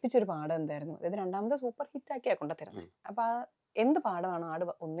പഠിപ്പിച്ചൊരു പാഠം എന്തായിരുന്നു? അതായത് 2ാമത്തെ സൂപ്പർ ഹിറ്റ് ആക്കിയാ കൊണ്ടുതരുന്നത്. അപ്പൊ എന്ത് പാഠമാണ് ആട്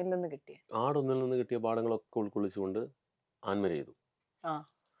 1-ൽ നിന്ന് കിട്ടിയത്? ആട് 1-ൽ നിന്ന് കിട്ടിയ പാഠങ്ങളൊക്കെ ഉൾക്കൊള്ളിച്ചുകൊണ്ട് ആൻമരി ചെയ്തു.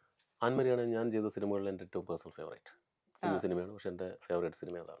 ആൻമരിയാണ് ഞാൻ ചെയ്ത സിനിമകളിൽ എൻ്റെ ഏറ്റവും പേഴ്സണൽ ഫേവറേറ്റ്. ഹിന്ദി സിനിമയാണ്, പക്ഷെ എൻ്റെ ഫേവറേറ്റ്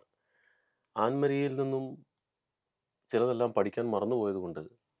സിനിമ അതാണ്. ആൻമരിയിൽ നിന്നും ചിലതെല്ലാം പഠിക്കാൻ മറന്നുപോയത് കൊണ്ട്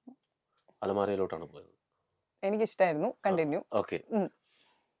അലമാരയിലോട്ടാണ് പോയത്. എനിക്കിഷ്ടമായിരുന്നു. കണ്ടിന്യൂ. ഓക്കെ.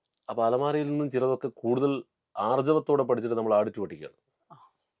 അപ്പോൾ അലമാരയിൽ നിന്നും ചിലതൊക്കെ കൂടുതൽ ആർജവത്തോടെ പഠിച്ചിട്ട് നമ്മൾ ആട് 2 പഠിക്കുകയാണ്.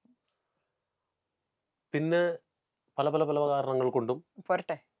 പിന്നെ പല പല പല കാരണങ്ങൾ കൊണ്ടും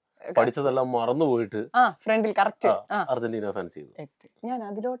പഠിച്ചതെല്ലാം മറന്നുപോയിട്ട് ഫ്രണ്ടിൽ കറക്റ്റ് അർജന്റീന ഫാൻസ് ചെയ്തു. ഞാൻ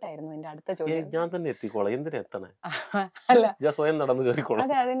അതിലോട്ടായിരുന്നു എൻ്റെ അടുത്ത ചോദ്യം. ഞാൻ തന്നെ എത്തിക്കോളാം, എന്തിനാ എത്തണേ? അല്ല, ഞാൻ സ്വയം നടന്നു കയറിക്കോളാം.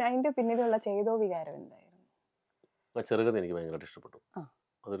 അതെ, അതിന്റെ പിന്നിലുള്ള ചെയ്തോ വികാരം എന്തായിരുന്നു? ആ ചെറുകഥ എനിക്ക് ഭയങ്കരമായിട്ട് ഇഷ്ടപ്പെട്ടു.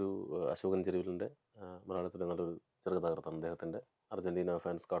 അതൊരു അശോകൻ ചെരുവിലിൻ്റെ മലയാളത്തിലെ നല്ലൊരു ചെറുകഥാകൃത്താണ്. അദ്ദേഹത്തിൻ്റെ അർജന്റീന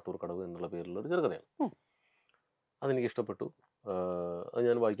ഫാൻസ് കാട്ടൂർ കടവ് എന്നുള്ള പേരിലുള്ള ഒരു ചെറുകഥയാണ്. അതെനിക്ക് ഇഷ്ടപ്പെട്ടു. അത്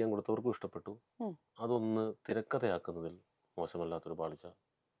ഞാൻ വായിക്കാൻ കൊടുത്തവർക്കും ഇഷ്ടപ്പെട്ടു. അതൊന്ന് തിരക്കഥയാക്കുന്നതിൽ മോശമല്ലാത്തൊരു പാളിച്ച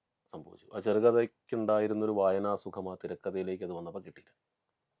സംഭവിച്ചു. ആ ചെറുകഥയ്ക്കുണ്ടായിരുന്നൊരു വായനാസുഖം ആ തിരക്കഥയിലേക്ക് അത് വന്നപ്പോൾ കിട്ടിയില്ല.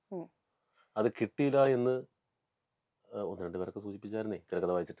 അത് കിട്ടിയില്ല എന്ന് 1-2 പേരൊക്കെ സൂചിപ്പിച്ചായിരുന്നേ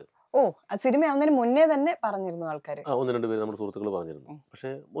തിരക്കഥ വായിച്ചിട്ട്. സിനിമ ആവുന്നതിന് മുന്നേ തന്നെ പറഞ്ഞിരുന്നു ആൾക്കാർ. 1-2 പേര് നമ്മുടെ സുഹൃത്തുക്കൾ പറഞ്ഞിരുന്നു. പക്ഷേ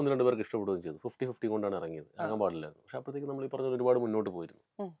 1-2 പേർക്ക് ഇഷ്ടപ്പെടുകയും ചെയ്തു. 50-50 കൊണ്ടാണ് ഇറങ്ങിയത്. ഇറങ്ങാൻ പാടില്ലായിരുന്നു. പക്ഷെ അപ്പോഴത്തേക്ക് നമ്മൾ ഈ പറഞ്ഞത് ഒരുപാട് മുന്നോട്ട് പോയിരുന്നു.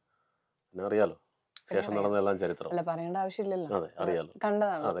 പിന്നെ അറിയാലോ, ശേഷം നടന്നെല്ലാം ചരിത്രം. അല്ല, പറയേണ്ട ആവശ്യമില്ലല്ലോ. അതെ, അറിയാലോ,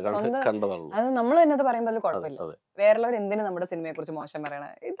 കണ്ടതാണല്ലോ. അത് നമ്മൾ തന്നെ അത് പറയുമ്പോൾ കുഴപ്പമില്ല. വേറെയുള്ളവർ എന്തിനാ നമ്മുടെ സിനിമയെ കുറിച്ച് മോശം പറയണേ?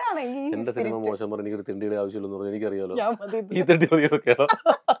 ഇതാണെങ്കിൽ എന്റെ സിനിമ മോശം പറഞ്ഞ എനിക്കൊരു തിണ്ടിയുടെ ആവശ്യമില്ലെന്ന് പറഞ്ഞാൽ എനിക്കറിയാലോ. ഈ തിണ്ടി മതിയൊക്കെയാണ്.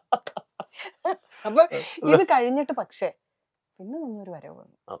 അപ്പൊ ഇത് കഴിഞ്ഞിട്ട് പക്ഷേ പിന്നെ നമ്മൊരു വരവ്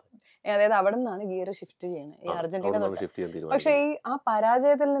വന്നു. അതായത് അവിടെ നിന്നാണ് ഗിയർ ഷിഫ്റ്റ് ചെയ്യണത് ഈ അർജന്റീന. പക്ഷേ ഈ ആ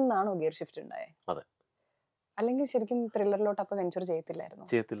പരാജയത്തിൽ നിന്നാണോ ഗിയർ ഷിഫ്റ്റ് ഉണ്ടായത്? അല്ലെങ്കിൽ ശരിക്കും ത്രില്ലറിലോട്ട് അപ്പൊ വെഞ്ചർ ചെയ്യത്തില്ലായിരുന്നു.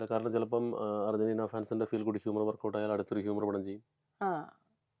 ചെയ്യത്തില്ല. കാരണം ചിലപ്പം Argentina ഫാൻസിന്റെ feel good humour workout ആയാൽ അടുത്തൊരു ഹ്യൂമർ പടം ചെയ്യും. ആ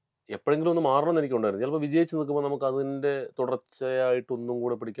എപ്പോഴെങ്കിലും ഒന്ന് മാറണം എന്ന് എനിക്കുണ്ടായിരുന്നു. ചിലപ്പോൾ വിജയിച്ച് നിൽക്കുമ്പോൾ നമുക്ക് അതിന്റെ തുടർച്ചയായിട്ട് ഒന്നും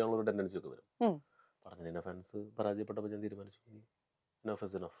കൂടെ പിടിക്കാനുള്ള ഒരു ടെൻഡൻസി ഒക്കെ വരും. ഉം. അർജന്റീന ഫാൻസ് പരാജയപ്പെട്ടപ്പോൾ ഞാൻ തീരുമാനിച്ചു ഇനഫ്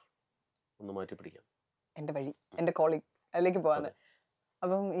ഇസ് ഇനഫ്, ഒന്ന് മാറ്റി പിടിക്കാം. എന്റെ വഴി, എന്റെ കോളിംഗ് അതിലേക്ക് പോവാന്ന്. അതെ.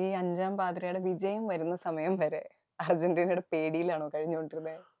 അപ്പം ഈ അഞ്ചാം പാതിരയുടെ വിജയം വരുന്ന സമയം വരെ അർജന്റീനയുടെ പേടിയിലാണോ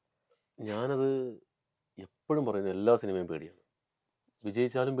കഴിഞ്ഞുകൊണ്ടിരുന്നത്? ഞാനത് എപ്പോഴും പറയുന്നത് എല്ലാ സിനിമയും പേടിയാണ്.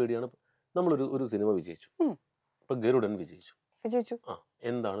 വിജയിച്ചാലും പേടിയാണ്. നമ്മളൊരു സിനിമ വിജയിച്ചു, ഉം. ഇപ്പൊ ഗരുഡൻ വിജയിച്ചു. വിജയിച്ചു. ആ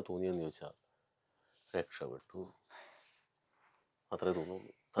എന്താണ് തോന്നിയെന്ന് ചോദിച്ചാൽ രക്ഷപ്പെട്ടു, അത്രേ തോന്നുള്ളൂ.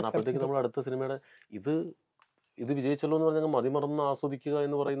 കാരണം അപ്പോഴത്തേക്ക് നമ്മൾ അടുത്ത സിനിമയുടെ ഇത് വിജയിച്ചല്ലോ എന്ന് പറഞ്ഞാൽ മതിമറന്ന് ആസ്വദിക്കുക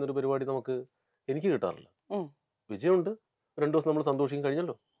എന്ന് പറയുന്ന ഒരു പരിപാടി എനിക്ക് കിട്ടാറില്ല. ഉം. വിജയമുണ്ട്, 2 ദിവസം നമ്മൾ സന്തോഷിക്കും,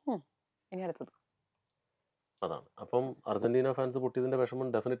 കഴിഞ്ഞല്ലോ, ഇനി അടുത്തത്. അതാണ്. അപ്പം അർജന്റീന ഫാൻസ് പൊട്ടിയതിന്റെ വിഷമം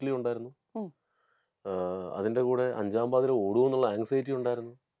ഡെഫിനറ്റ്ലി ഉണ്ടായിരുന്നു. ഉം. അതിന്റെ കൂടെ 5-ാം പാതിര ഓടുമെന്നുള്ള ആങ്സൈറ്റി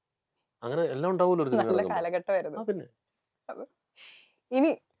ഉണ്ടായിരുന്നു. അങ്ങനെ എല്ലാം ഉണ്ടാവുമല്ലോ ഒരു നല്ല സിനിമ. കാലഘട്ടമായിരുന്നു. പിന്നെ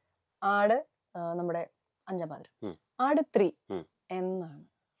ഇനി ആട് നമ്മുടെ 5-ാം പാതിര, ഉം. ആട് 3 ഉം. എന്നാണ്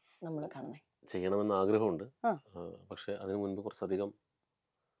നമ്മൾ കാണുന്നത്? ചെയ്യണമെന്ന് ആഗ്രഹമുണ്ട്. ആ. പക്ഷെ അതിനു മുൻപ് കുറച്ചധികം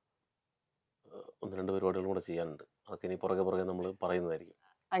 1-2 പരിപാടികളും കൂടെ ചെയ്യാനുണ്ട്. അതൊക്കെ ഇനി പുറകെ നമ്മൾ പറയുന്നതായിരിക്കും.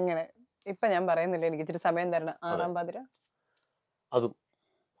 അങ്ങനെ ഇപ്പൊ ഞാൻ പറയുന്നില്ല, എനിക്ക് ഇച്ചിരി സമയം തരണം. 6-ാം പാതിര അത്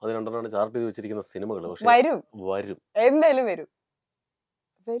 2 ചാർട്ട് ചെയ്ത് വെച്ചിരിക്കുന്ന സിനിമകൾ. പക്ഷെ വരും, എന്തായാലും വരും.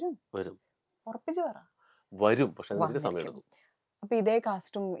 ഉറപ്പിച്ചു പറ. വരും, പക്ഷെ അതിന് സമയം എടുക്കും. അപ്പൊ ഇതേ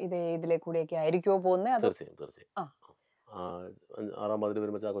കാസ്റ്റും ഇതേ ഇതിലെ കൂടെയൊക്കെ ആയിരിക്കുമോ പോകുന്നത്? തീർച്ചയായും. 6-ാം പാതിര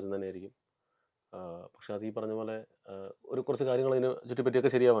വരുമ്പോൾ ചാക്കോച്ചൻ തന്നെ ആയിരിക്കും. പക്ഷെ അത് ഈ പറഞ്ഞ പോലെ കുറച്ച് കാര്യങ്ങൾ അതിന്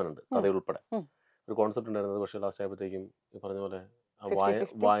ചുറ്റിപ്പറ്റിയൊക്കെ ശരിയാവാനുണ്ട്, കഥയുൾപ്പെടെ. ഒരു കോൺസെപ്റ്റ് ഉണ്ടായിരുന്നത്, പക്ഷെ ലാസ്റ്റ് ആയപ്പോഴത്തേക്കും ഈ പറഞ്ഞ പോലെ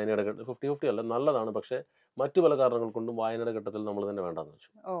വായനയുടെ 50-50 അല്ല, നല്ലതാണ്. പക്ഷെ മറ്റു പല കാരണങ്ങൾ കൊണ്ടും വായനയുടെ ഘട്ടത്തിൽ നമ്മൾ തന്നെ വേണ്ടാന്ന് വെച്ചു.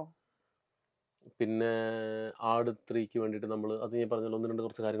 പിന്നെ ആട് 3ക്ക് വേണ്ടിയിട്ട് നമ്മൾ അത് ഞാൻ പറഞ്ഞ 1-2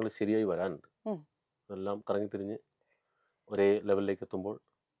 കുറച്ച് കാര്യങ്ങൾ ശരിയായി വരാനുണ്ട്. അതെല്ലാം കറങ്ങിത്തിരിഞ്ഞ് ഒരേ ലെവലിലേക്ക് എത്തുമ്പോൾ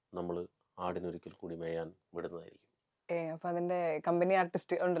നമ്മൾ ആടിനൊരിക്കൽ കൂടി മേയാൻ വിടുന്നതായിരിക്കും. അപ്പൊ അതിന്റെ കമ്പനി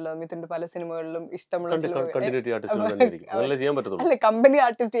ആർട്ടിസ്റ്റ് ഉണ്ടല്ലോ മിഥുന്റെ പല സിനിമകളിലും ഇഷ്ടമുള്ള കണ്ടിന്യൂറ്റി ആർട്ടിസ്റ്റുകൾ തന്നെയായിരിക്കും. അതല്ലേ ചെയ്യാൻ പറ്റത്തുള്ളൂ. അല്ല, കമ്പനി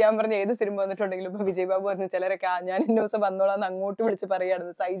ആർട്ടിസ്റ്റ് ഞാൻ പറഞ്ഞ ഏത് സിനിമ വന്നിട്ടുണ്ടെങ്കിലും ഇപ്പൊ വിജയ് ബാബു പറഞ്ഞ ചിലരൊക്കെ ഞാൻ ഇന്ന ദിവസം വന്നോളാന്ന് അങ്ങോട്ട് വിളിച്ച്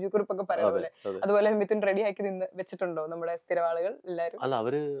പറയാറുണ്ട്, സൈജു കുറിപ്പൊക്കെ പറയുന്നത്. അതുപോലെ മിഥുൻ റെഡി ആക്കി നിന്ന് വെച്ചിട്ടുണ്ടോ നമ്മുടെ സ്ഥിരവാളുകൾ എല്ലാവരും? അല്ല,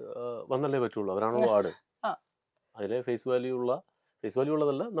 അവര് വന്നല്ലേ പറ്റുള്ളൂ, അവരാണല്ലോ ആട്. അതിലെ ഫേസ് വാല്യൂ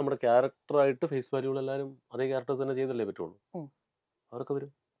ഉള്ളതല്ല, നമ്മുടെ ക്യാരക്ടറായിട്ട് ഫേസ് വാല്യൂ ഉള്ള എല്ലാവരും അതേ ക്യാരക്ടേഴ്സ് തന്നെ ചെയ്തല്ലേ പറ്റുള്ളൂ. അവർക്ക്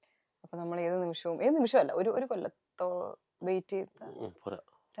വരും. അപ്പൊ നമ്മൾ ഏത് നിമിഷമല്ല, ഒരു കൊല്ലത്തോ വെയിറ്റ് ചെയ്ത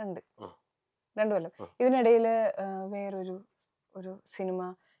 2 കൊല്ലം. ഇതിനിടയിൽ വേറൊരു സിനിമ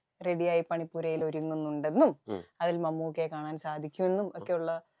റെഡിയായി പണിപ്പുരയിൽ ഒരുങ്ങുന്നുണ്ടെന്നും അതിൽ മമ്മൂക്കയെ കാണാൻ സാധിക്കുമെന്നും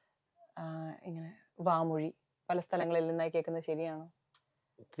ഒക്കെയുള്ള ഇങ്ങനെ വാമൊഴി പല സ്ഥലങ്ങളിൽ നിന്നായി കേൾക്കുന്നത് ശരിയാണോ?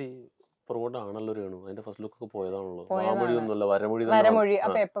 ഒത്തിരി പുറകോട്ടാണല്ലോ രേണു. അതിന്റെ ഫസ്റ്റ് ലുക്ക് ഒക്കെ പോയതാണല്ലോ. വരമൊഴി.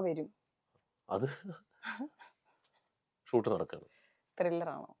 അപ്പൊ എപ്പോ വരും? അത് ഷൂട്ട് നടക്കാണ്.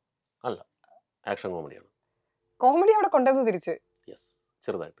 ത്രില്ലറാണോ? അല്ല, ആക്ഷൻ കോമഡിയാണ്. കോമഡി അവിടെ കൊണ്ടുവന്ന് തിരിച്ച്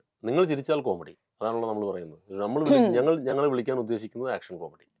ചെറുതായിട്ട്. നിങ്ങൾ ചിരിച്ചാൽ കോമഡി, അതാണല്ലോ നമ്മൾ പറയുന്നത്. ഞങ്ങൾ വിളിക്കാൻ ഉദ്ദേശിക്കുന്നത് ആക്ഷൻ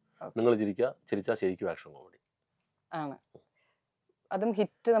കോമഡി. നിങ്ങൾ ചിരിച്ചാൽ ശരിക്കും ആക്ഷൻ കോമഡി ആണ്. അതും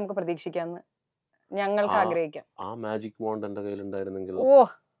ഹിറ്റ് നമുക്ക് പ്രതീക്ഷിക്കാന്ന് ഞങ്ങൾക്ക് ആഗ്രഹിക്കാം. ആ മാജിക് വാണ്ട് എന്റെ കയ്യിൽ ഉണ്ടായിരുന്നെങ്കിൽ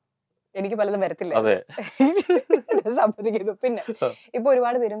എനിക്ക് പലതും വരത്തില്ല. അതെ, സമ്മതിക്കുന്നു. പിന്നെ ഇപ്പൊ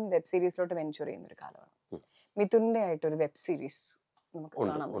ഒരുപാട് പേരും വെബ് സീരീസിലോട്ട് വെഞ്ചർ ചെയ്യുന്ന ഒരു കാലമാണ്. മിഥുന്റെ ആയിട്ടൊരു വെബ് സീരീസ് നമുക്ക്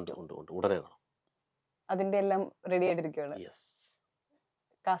കാണാൻ പറ്റും. ഉടനെ കാണാം. അതിന്റെ എല്ലാം റെഡി ആയിട്ടിരിക്കുകയാണ്.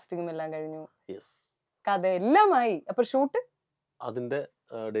 കാസ്റ്റിംഗും എല്ലാം കഴിഞ്ഞു, കഥ എല്ലാമായി. അപ്പൊ ഷൂട്ട് അതിന്റെ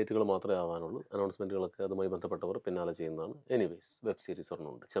ഡേറ്റുകൾ മാത്രമേ ആവാനുള്ളൂ. അനൗൺസ്മെന്റുകളൊക്കെ അതുമായി ബന്ധപ്പെട്ടവർ പിന്നാലെ ചെയ്യുന്നതാണ്. എനിവേസ്, വെബ് സീരീസ്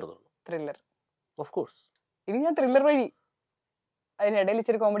ഒരെണ്ണമുണ്ട്, ചെറുതാണ്. ത്രില്ലർ. Of course. ഇനി ഞാൻ ത്രില്ലർ വഴി അതിനിടയിൽ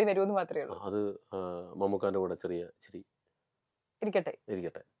ഇച്ചിരി കോമഡി വരുമെന്ന് മാത്രമേ ഉള്ളൂ. അത് മമ്മൂക്കാന്റെ കൂടെ ഇച്ചിരി ഇരിക്കട്ടെ.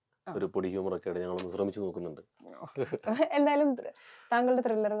 ഒരു പൊടി ഹ്യൂമറൊക്കെ ആയിട്ട് ഞങ്ങളൊന്ന് ശ്രമിച്ചു നോക്കുന്നുണ്ട്. എന്തായാലും താങ്കളുടെ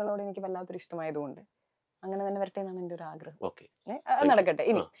ത്രില്ലറുകളോട് എനിക്ക് വല്ലാത്തൊരു ഇഷ്ടമായതുകൊണ്ട് അങ്ങനെ തന്നെ വരട്ടെ എന്നാണ് എന്റെ ഒരു ആഗ്രഹം. നടക്കട്ടെ.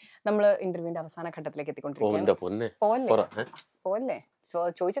 ഇനി നമ്മള് ഇന്റർവ്യൂവിന്റെ അവസാന ഘട്ടത്തിലേക്ക് എത്തിക്കൊണ്ടിരിക്കുകയാണ്. പോലെ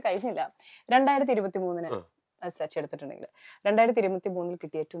ചോദിച്ച കഴിഞ്ഞില്ല. 2023 സച്ച് എടുത്തിട്ടുണ്ടെങ്കിൽ 2023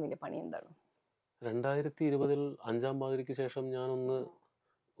 കിട്ടിയ ഏറ്റവും വലിയ പണി എന്താണ്? 2020 5-ാം പാതിരയ്ക്ക് ശേഷം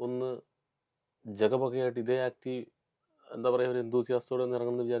ഒന്ന് ജഗപകയായിട്ട് ഇതേ ആക്റ്റീവ്, എന്താ പറയുക, ഒരു എന്തൂസിയാസ്റ്റോടെ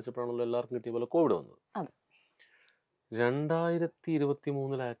ഇറങ്ങുമെന്ന് വിചാരിച്ചപ്പോഴാണല്ലോ എല്ലാവർക്കും കിട്ടിയ പോലെ കോവിഡ് വന്നത്.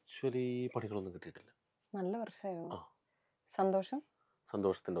 2023 ആക്ച്വലി പണികളൊന്നും കിട്ടിയിട്ടില്ല. നല്ല വർഷമായിരുന്നു.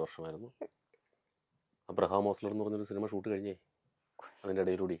 സന്തോഷത്തിന്റെ വർഷമായിരുന്നു. അബ്രഹാം ഓസ്ലർ എന്ന് പറഞ്ഞൊരു സിനിമ ഷൂട്ട് കഴിഞ്ഞേ അതിന്റെ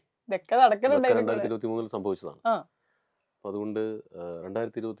ഇടയിലൂടെ 2023 സംഭവിച്ചതാണ്. അപ്പൊ അതുകൊണ്ട്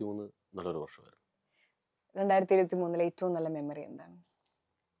 2023 നല്ലൊരു വർഷമായിരുന്നു. 2023 ഏറ്റവും നല്ല മെമ്മറി എന്താണ്?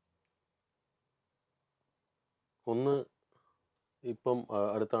 ഒന്ന് ഇപ്പം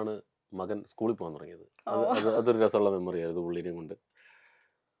അടുത്താണ് മകൻ സ്കൂളിൽ പോകാൻ തുടങ്ങിയത്. ഓ. അതൊരു രസമുള്ള മെമ്മറി ആയിരുന്നു പുള്ളിനെയും കൊണ്ട്.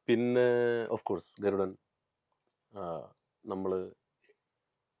 പിന്നെ ഓഫ് കോഴ്സ് ഗരുഡൻ. നമ്മൾ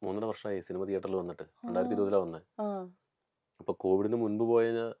 3.5 വർഷമായി സിനിമ തിയേറ്ററിൽ വന്നിട്ട്. 2020 വന്നത്. അപ്പോൾ കോവിഡിന് മുൻപ് പോയ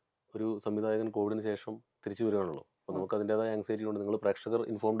ഒരു സംവിധായകൻ കോവിഡിന് ശേഷം തിരിച്ചു വരികയാണല്ലോ. അപ്പോൾ നമുക്ക് അതിൻ്റെതായ ആങ്സൈറ്റി കൊണ്ട് നിങ്ങൾ പ്രേക്ഷകർ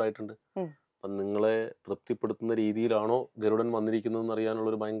ഇൻഫോംഡ് ആയിട്ടുണ്ട്. അപ്പം നിങ്ങളെ തൃപ്തിപ്പെടുത്തുന്ന രീതിയിലാണോ ഗരുഡൻ വന്നിരിക്കുന്നതെന്ന്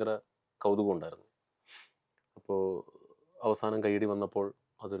അറിയാനുള്ളൊരു ഭയങ്കര കൗതുകം ഉണ്ടായിരുന്നു. അപ്പോൾ അവസാനം കൈയടി വന്നപ്പോൾ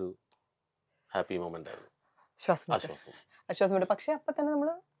അതൊരു ഹാപ്പി മൊമെന്റ് ആയിരുന്നു. ആശ്വാസം. പക്ഷെ അപ്പൊ തന്നെ നമ്മൾ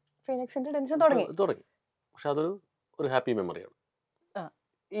ഫീനിക്സിന്റെ ടെൻഷൻ തുടങ്ങി. പക്ഷെ അതൊരു ഹാപ്പി മെമ്മറിയാണ്.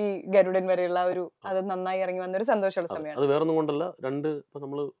 ഈ ഗരുഡൻ വരെയുള്ള അത് നന്നായി ഇറങ്ങി വന്ന ഒരു സന്തരമുള്ള സമയമാണ്. അത് വേറൊന്നും കൊണ്ടല്ല, ഇപ്പൊ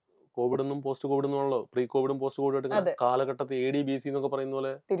നമ്മള് കോവിഡെന്നും പോസ്റ്റ് കോവിഡെന്നുള്ളോ, പ്രീ കോവിഡും പോസ്റ്റ് കോവിഡും കാലഘട്ടത്തിൽ AD BC എന്നൊക്കെ പറയുന്ന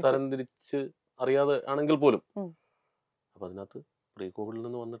പോലെ തരംതിരിച്ച് അറിയാതെ ആണെങ്കിൽ പോലും, അപ്പൊ അതിനകത്ത് പ്രീ കോവിഡിൽ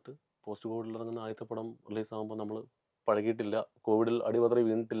നിന്ന് വന്നിട്ട് പോസ്റ്റ് കോവിഡിൽ ഇറങ്ങുന്ന ആദ്യത്തെ പടം റിലീസ് ആകുമ്പോൾ നമ്മൾ പഴകിയിട്ടില്ല, കോവിഡിൽ അടിപതറി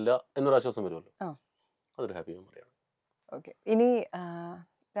വീണിട്ടില്ല എന്നൊരു ആശ്വാസം വരുമല്ലോ. അതൊരു ഹാപ്പി മെമ്മറിയാണ്. ഓക്കെ. ഇനി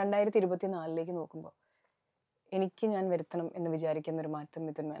 2024 നോക്കുമ്പോൾ എനിക്ക് ഞാൻ വരുത്തണം എന്ന് വിചാരിക്കുന്ന ഒരു മാറ്റം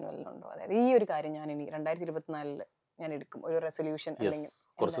മിഥുൻ മാനുവലിനുണ്ടോ? അതായത് ഈ ഒരു കാര്യം ഞാൻ ഇനി 2024 ഞാൻ എടുക്കും, ഒരു റെസൊല്യൂഷൻ, അല്ലെങ്കിൽ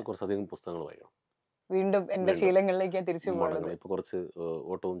കുറച്ചധികം പുസ്തകങ്ങൾ വായിക്കണം, വീണ്ടും എന്റെ ശീലങ്ങളിലേക്ക് ഞാൻ തിരിച്ചു പോകണം. ഇപ്പൊ കുറച്ച്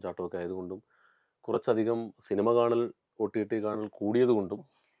ഓട്ടവും ചാട്ടവും ഒക്കെ ആയതുകൊണ്ടും കുറച്ചധികം സിനിമ കാണൽ, OTT കാണൽ കൂടിയത് കൊണ്ടും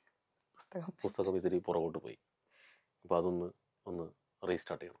പുസ്തകം ഇത്തിരി പുറകോട്ട് പോയി. അപ്പൊ ഒന്ന്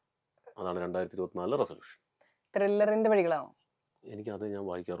റീസ്റ്റാർട്ട് ചെയ്യണം. അതാണ് 2024 റെസൊല്യൂഷൻ. ത്രില്ലറിന്റെ വഴികളാണോ? അത് ഞാൻ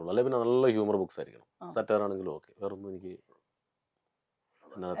വായിക്കാറുള്ളൂ. അല്ലെ പിന്നെ നല്ല ഹ്യൂമർ ബുക്സ് ആയിരിക്കണം. സറ്റാർ ആണെങ്കിലും ഓക്കെ, വേറൊന്നും എനിക്ക്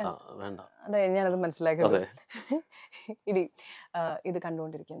വേണ്ട. അതെ, ഞാനത് മനസ്സിലാക്കുന്നത്. ഇനി ഇത്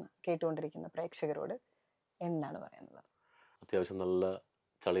കേട്ടുകൊണ്ടിരിക്കുന്ന പ്രേക്ഷകരോട് എന്താണ് പറയാനുള്ളത്? അത്യാവശ്യം നല്ല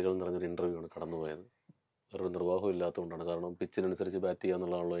ചളികൾ നിറഞ്ഞൊരു ഇന്റർവ്യൂ ആണ് കടന്നുപോയത്. വേറൊരു നിർവാഹം ഇല്ലാത്തതുകൊണ്ടാണ്. കാരണം പിച്ചിനനുസരിച്ച് ബാറ്റ് ചെയ്യുക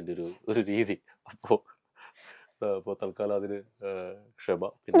എന്നുള്ളതാണല്ലോ എൻ്റെ ഒരു രീതി. അപ്പോൾ തൽക്കാലം അതിന് ക്ഷമ.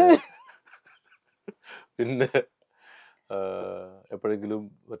 പിന്നെ എപ്പോഴെങ്കിലും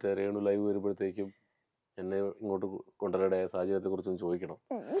മറ്റേ രേണു ലൈവ് വരുമ്പോഴത്തേക്കും എന്നെ ഇങ്ങോട്ട് കൊണ്ടുവരേണ്ട സാഹചര്യത്തെക്കുറിച്ചും ചോദിക്കണം.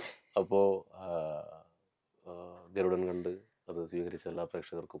 അപ്പോൾ ഗരുഡൻ കണ്ട് അത് സ്വീകരിച്ച എല്ലാ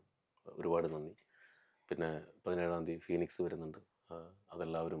പ്രേക്ഷകർക്കും ഒരുപാട് നന്ദി. പിന്നെ 17-ാം തീയതി ഫീനിക്സ് വരുന്നുണ്ട്.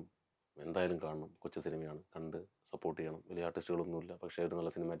 അതെല്ലാവരും എന്തായാലും കാണണം. കൊച്ചു സിനിമയാണ്, കണ്ട് സപ്പോർട്ട് ചെയ്യണം. വലിയ ആർട്ടിസ്റ്റുകളൊന്നുമില്ല, പക്ഷേ ഒരു നല്ല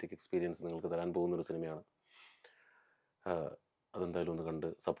സിനിമാറ്റിക് എക്സ്പീരിയൻസ് നിങ്ങൾക്ക് തരാൻ പോകുന്നൊരു സിനിമയാണ്. അതെന്തായാലും ഒന്ന് കണ്ട്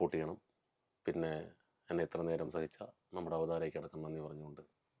സപ്പോർട്ട് ചെയ്യണം. പിന്നെ എന്നെ ഇത്ര നേരം സഹിച്ച നമ്മുടെ അവതാരയ്ക്ക് അടക്കം നന്ദി പറഞ്ഞുകൊണ്ട്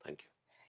താങ്ക് യു.